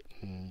turn rate,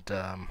 and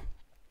a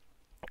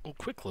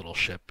quick little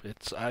ship.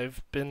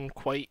 I've been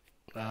quite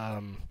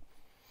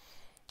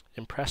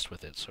impressed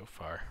with it so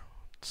far.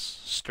 It's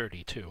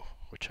sturdy too,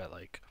 which I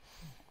like.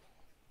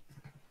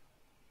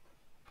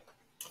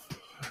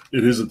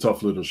 It is a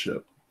tough little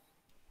ship.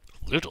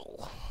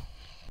 Little?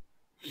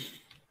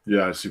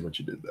 Yeah, I see what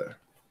you did there.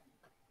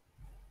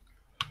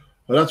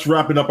 Well, that's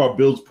wrapping up our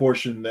builds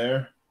portion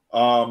there.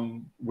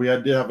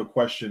 Did have a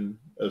question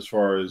as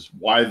far as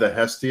why the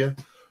Hestia.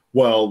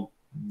 Well,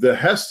 the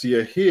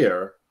Hestia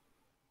here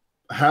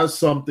has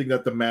something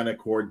that the Mana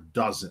Core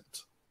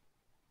doesn't.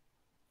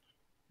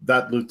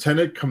 That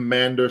Lieutenant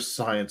Commander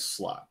science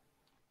slot.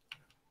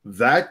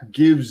 That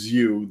gives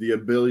you the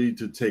ability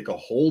to take a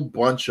whole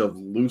bunch of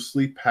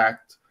loosely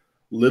packed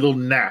little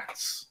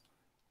gnats,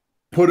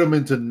 put them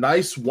into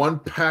nice one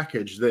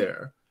package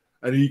there,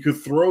 and you could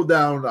throw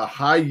down a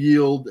high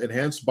yield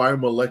enhanced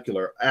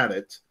biomolecular at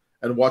it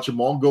and watch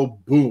them all go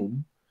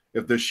boom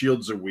if their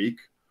shields are weak.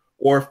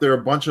 Or if they're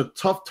a bunch of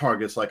tough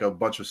targets like a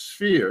bunch of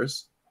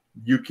spheres,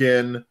 you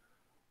can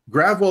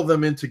grab all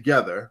them in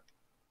together,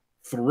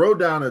 throw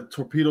down a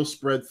torpedo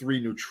spread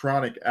 3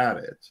 neutronic at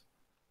it,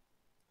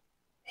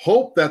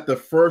 hope that the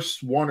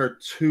first 1 or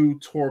 2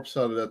 torps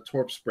out of that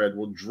torp spread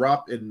will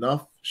drop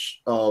enough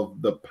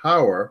of the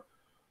power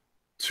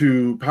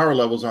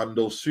levels on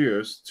those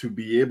spheres to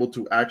be able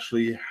to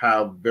actually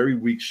have very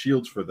weak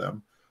shields for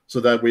them. So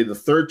that way the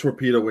third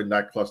torpedo in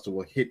that cluster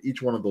will hit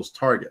each one of those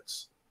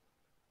targets.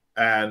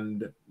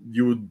 And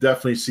you would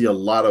definitely see a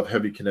lot of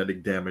heavy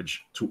kinetic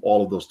damage to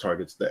all of those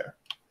targets there.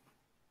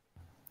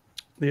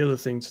 The other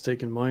thing to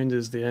take in mind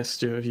is the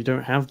Hestia. If you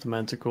don't have the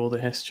Manticore, the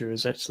Hestia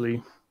is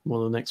actually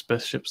one of the next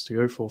best ships to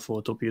go for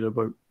a torpedo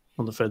boat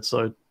on the Fed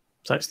side.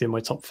 It's actually in my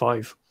top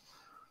 5.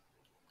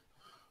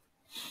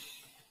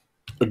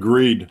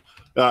 Agreed.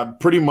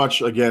 Pretty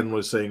much, again,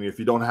 was saying if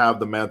you don't have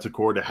the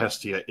Manticore, the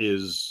Hestia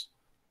is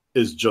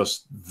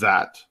just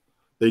that.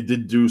 They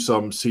did do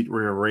some seat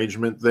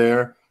rearrangement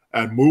there,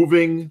 and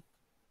moving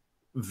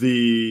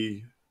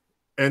the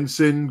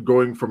ensign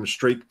going from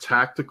straight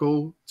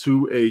tactical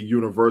to a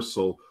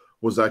universal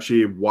was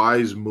actually a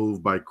wise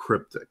move by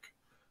Cryptic.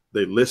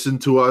 They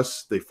listened to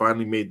us. They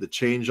finally made the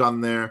change on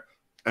there,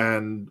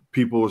 and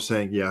people were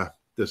saying, yeah,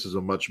 this is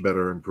a much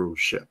better improved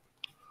ship.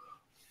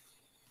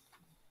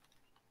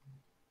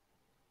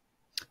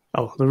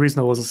 Oh, the reason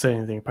I wasn't saying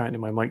anything, apparently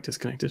my mic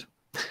disconnected.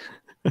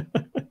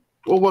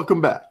 Well, welcome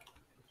back.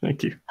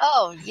 Thank you.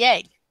 Oh,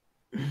 yay.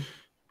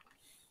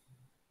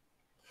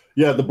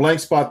 Yeah, the blank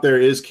spot there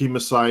is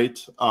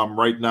Chemosite.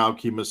 Right now,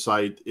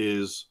 Chemosite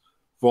is,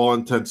 for all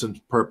intents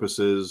and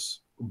purposes,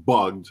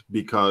 bugged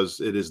because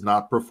it is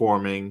not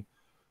performing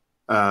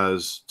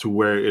as to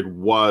where it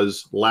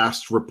was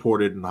last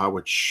reported and how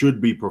it should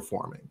be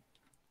performing.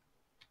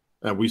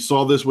 And we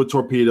saw this with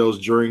torpedoes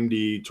during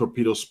the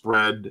torpedo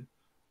spread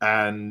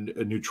and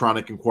a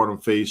neutronic and quantum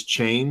phase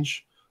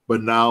change.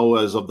 But now,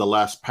 as of the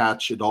last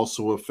patch, it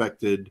also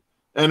affected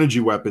energy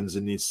weapons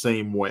in the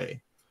same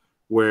way,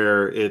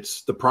 where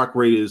the proc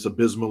rate is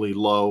abysmally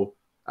low,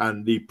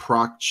 and the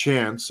proc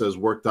chance, as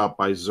worked out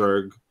by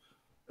Zerg,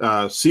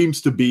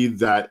 seems to be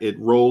that it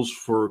rolls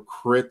for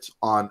crit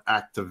on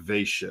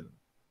activation,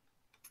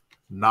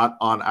 not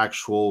on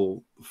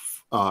actual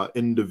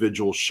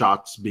individual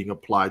shots being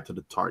applied to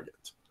the target.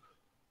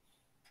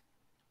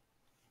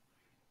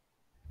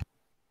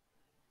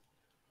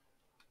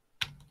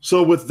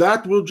 So with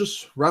that, we'll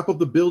just wrap up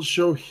the build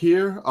show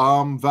here.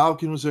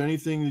 Valken, was there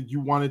anything that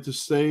you wanted to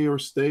say or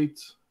state?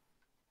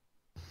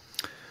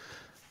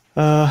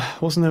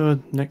 Wasn't there a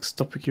next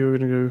topic you were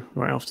going to go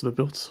right after the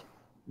builds?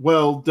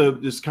 Well,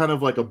 it's kind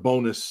of like a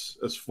bonus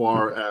as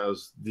far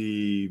as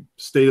the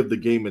state of the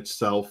game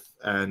itself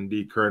and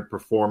the current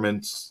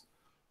performance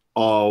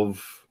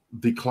of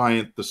the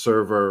client, the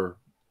server,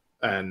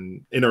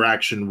 and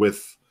interaction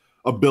with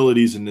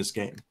abilities in this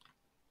game.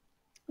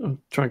 I'll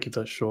try and keep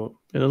that short.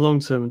 In the long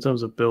term, in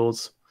terms of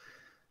builds,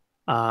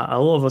 a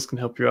lot of us can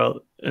help you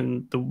out.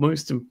 And the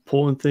most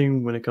important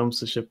thing when it comes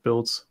to ship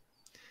builds,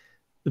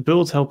 the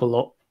builds help a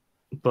lot,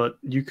 but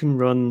you can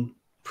run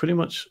pretty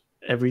much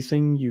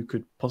everything you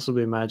could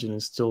possibly imagine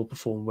and still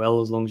perform well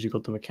as long as you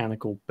got the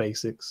mechanical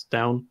basics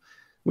down.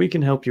 We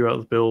can help you out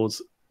with builds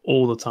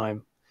all the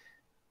time.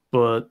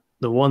 But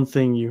the one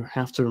thing you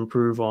have to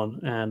improve on,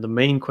 and the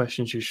main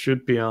questions you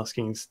should be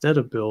asking instead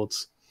of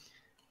builds,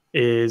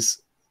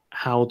 is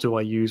how do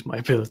I use my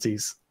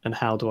abilities and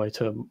how do I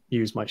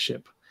use my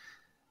ship?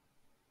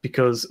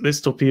 Because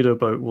this torpedo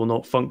boat will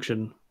not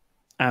function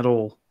at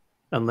all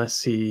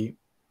unless he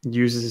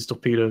uses his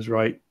torpedoes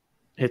right,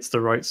 hits the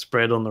right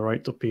spread on the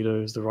right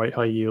torpedoes, the right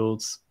high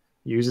yields,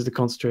 uses the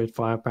concentrated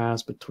fire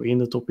powers between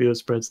the torpedo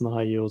spreads and the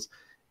high yields.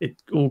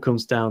 It all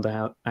comes down to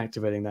how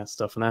activating that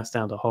stuff, and that's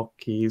down to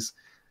hotkeys.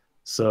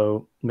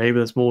 So maybe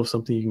that's more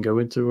something you can go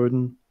into,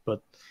 Odin,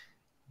 but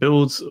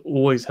builds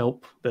always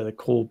help. They're the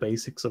core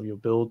basics of your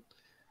build.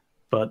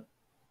 But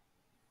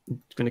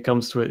when it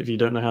comes to it, if you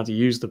don't know how to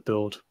use the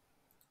build,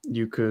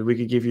 we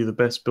could give you the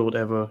best build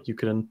ever. You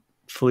can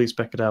fully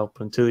spec it out,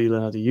 but until you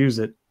learn how to use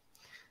it,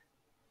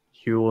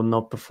 you will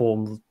not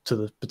perform to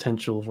the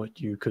potential of what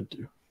you could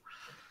do.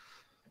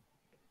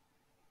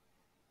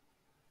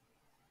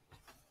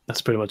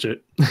 That's pretty much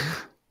it.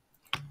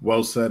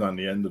 Well said on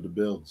the end of the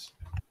builds.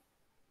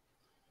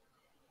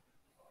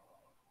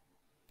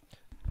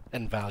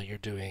 And Val, you're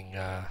doing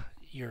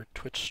your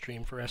Twitch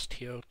stream for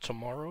STO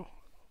tomorrow?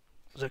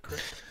 Is that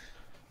correct?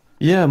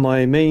 Yeah,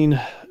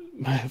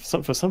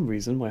 for some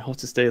reason, my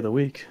hottest day of the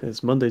week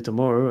is Monday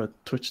tomorrow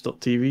at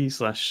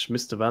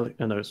twitch.tv/Mr. Valic.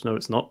 No,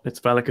 it's not. It's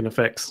Valican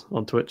Effects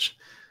on Twitch.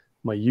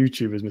 My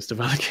YouTube is Mr.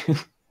 Valican.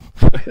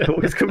 It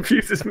always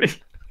confuses me.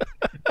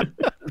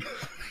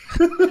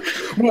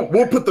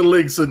 We'll put the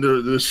links in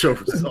the show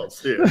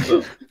results here.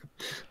 So.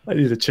 I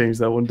need to change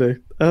that one day.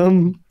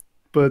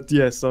 But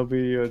yes, I'll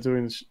be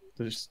doing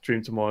the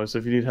stream tomorrow. So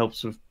if you need help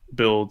with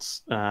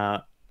builds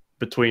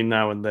between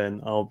now and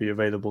then, I'll be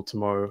available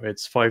tomorrow.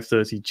 It's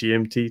 5:30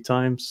 GMT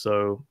time,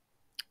 so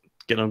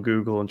get on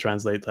Google and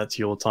translate that to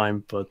your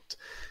time. But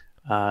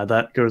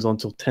that goes on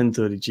till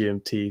 10:30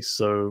 GMT.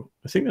 So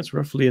I think that's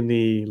roughly in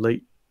the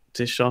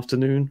late-ish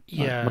afternoon.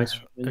 Yeah,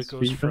 it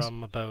goes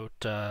from about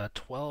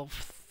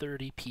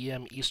 12:30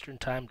 p.m. Eastern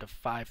time to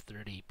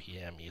 5:30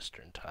 p.m.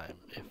 Eastern time,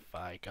 if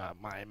I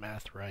got my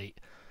math right.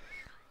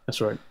 That's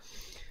right.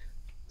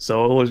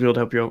 So I'll always be able to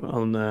help you out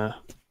on the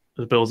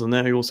builds on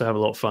there. We also have a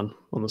lot of fun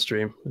on the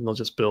stream, and not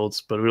just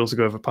builds, but we also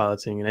go over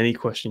piloting and any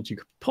questions you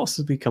could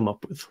possibly come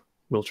up with.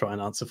 We'll try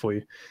and answer for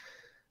you.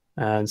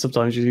 And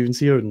sometimes you even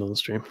see Odin on the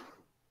stream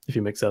if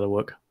he makes that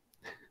work.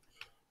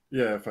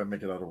 Yeah, if I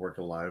make it out of work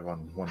alive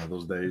on one of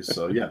those days.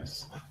 So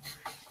yes.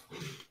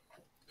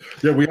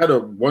 Yeah, we had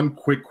one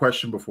quick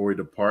question before we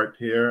depart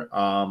here.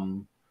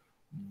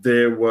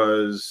 There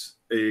was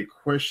a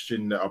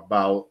question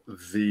about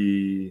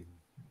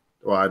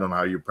I don't know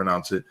how you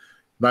pronounce it,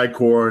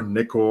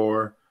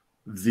 Nikor,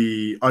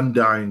 the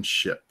Undying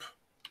ship.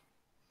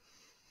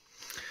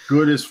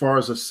 Good as far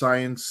as a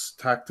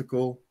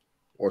tactical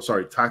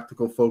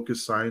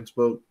focused science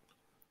boat.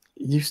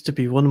 It used to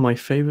be one of my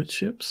favorite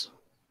ships.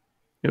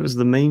 It was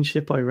the main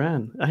ship I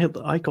ran.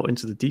 I got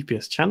into the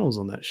DPS channels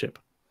on that ship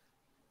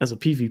as a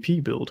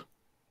PvP build.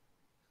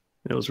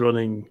 It was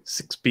running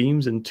 6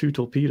 beams and 2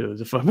 torpedoes,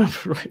 if I remember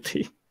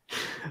rightly.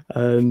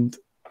 And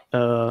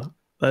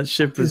that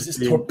ship is this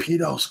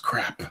torpedoes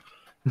crap.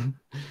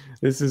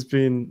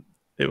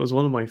 It was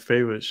one of my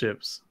favorite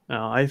ships.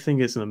 I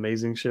think it's an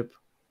amazing ship.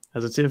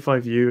 As a tier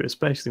 5U,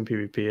 especially in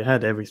PvP, it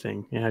had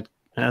everything.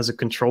 As a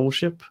control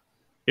ship,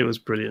 it was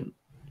brilliant.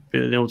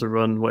 Being able to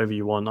run whatever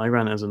you want. I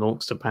ran it as an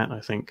Orkster Pat, I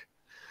think.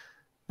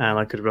 And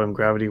I could run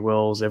gravity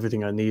wells,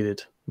 everything I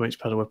needed. Range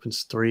paddle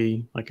weapons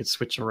 3. I could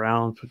switch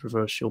around, put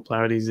reverse shield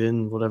polarities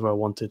in, whatever I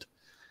wanted.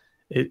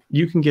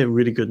 You can get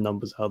really good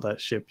numbers out of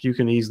that ship. You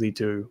can easily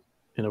do,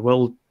 in a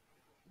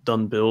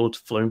well-done build,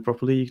 flown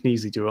properly, you can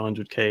easily do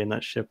 100k in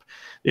that ship.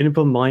 The only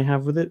problem I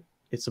have with it,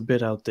 it's a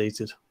bit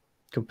outdated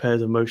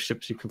compared to most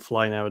ships you can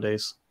fly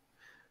nowadays.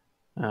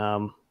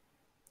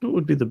 What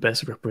would be the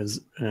best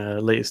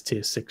latest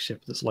tier 6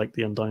 ship that's like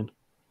the Undying?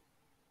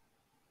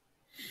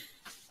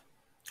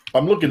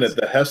 I'm looking at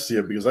the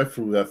Hestia because I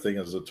flew that thing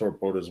as a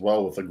torpedo as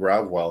well with a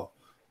grav well.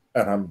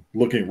 And I'm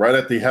looking right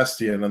at the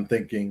Hestia and I'm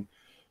thinking,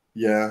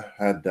 yeah,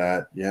 had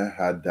that. Yeah,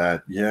 had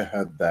that. Yeah,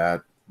 had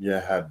that.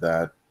 Yeah, had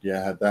that.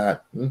 Yeah, had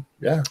that.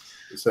 Yeah,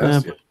 it's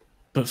Hestia.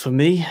 But for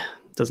me,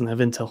 it doesn't have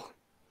intel.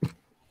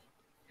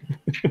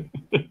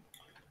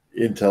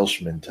 Intel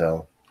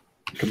schmintel.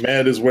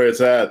 Command is where it's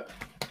at.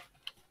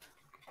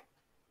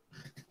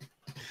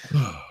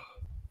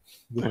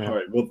 All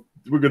right, well,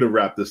 we're going to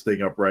wrap this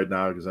thing up right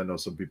now because I know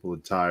some people are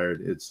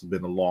tired. It's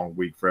been a long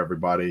week for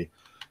everybody.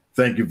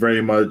 Thank you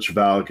very much,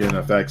 Valican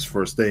FX,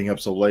 for staying up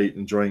so late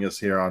and joining us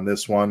here on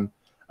this one.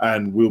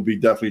 And we'll be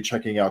definitely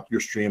checking out your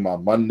stream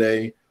on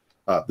Monday,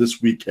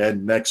 this week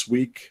and next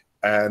week.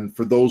 And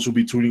for those who'll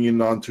be tuning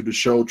in onto the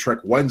show, Trek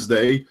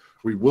Wednesday,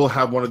 we will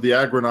have one of the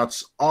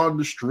Agronauts on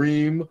the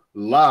stream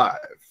live.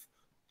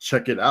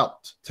 Check it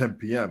out, 10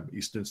 p.m.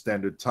 Eastern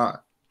Standard Time.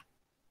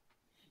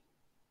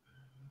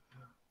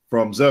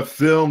 From Zeph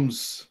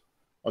Films,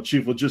 our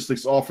chief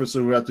logistics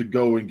officer who had to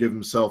go and give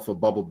himself a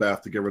bubble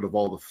bath to get rid of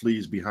all the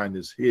fleas behind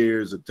his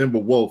ears, a Timber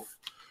Wolf.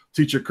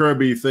 Teacher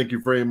Kirby, thank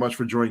you very much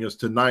for joining us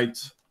tonight.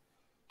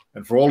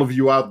 And for all of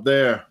you out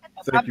there,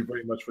 Thank you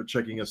very much for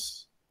checking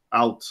us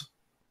out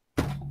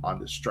on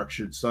this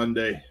Structured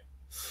Sunday.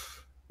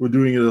 We're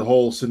doing a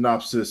whole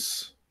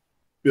synopsis,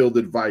 build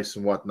advice,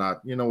 and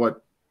whatnot. You know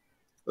what?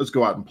 Let's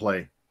go out and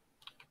play.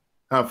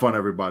 Have fun,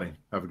 everybody.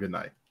 Have a good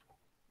night.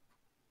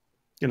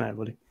 Good night,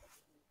 buddy.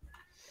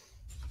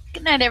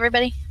 Good night,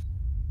 everybody.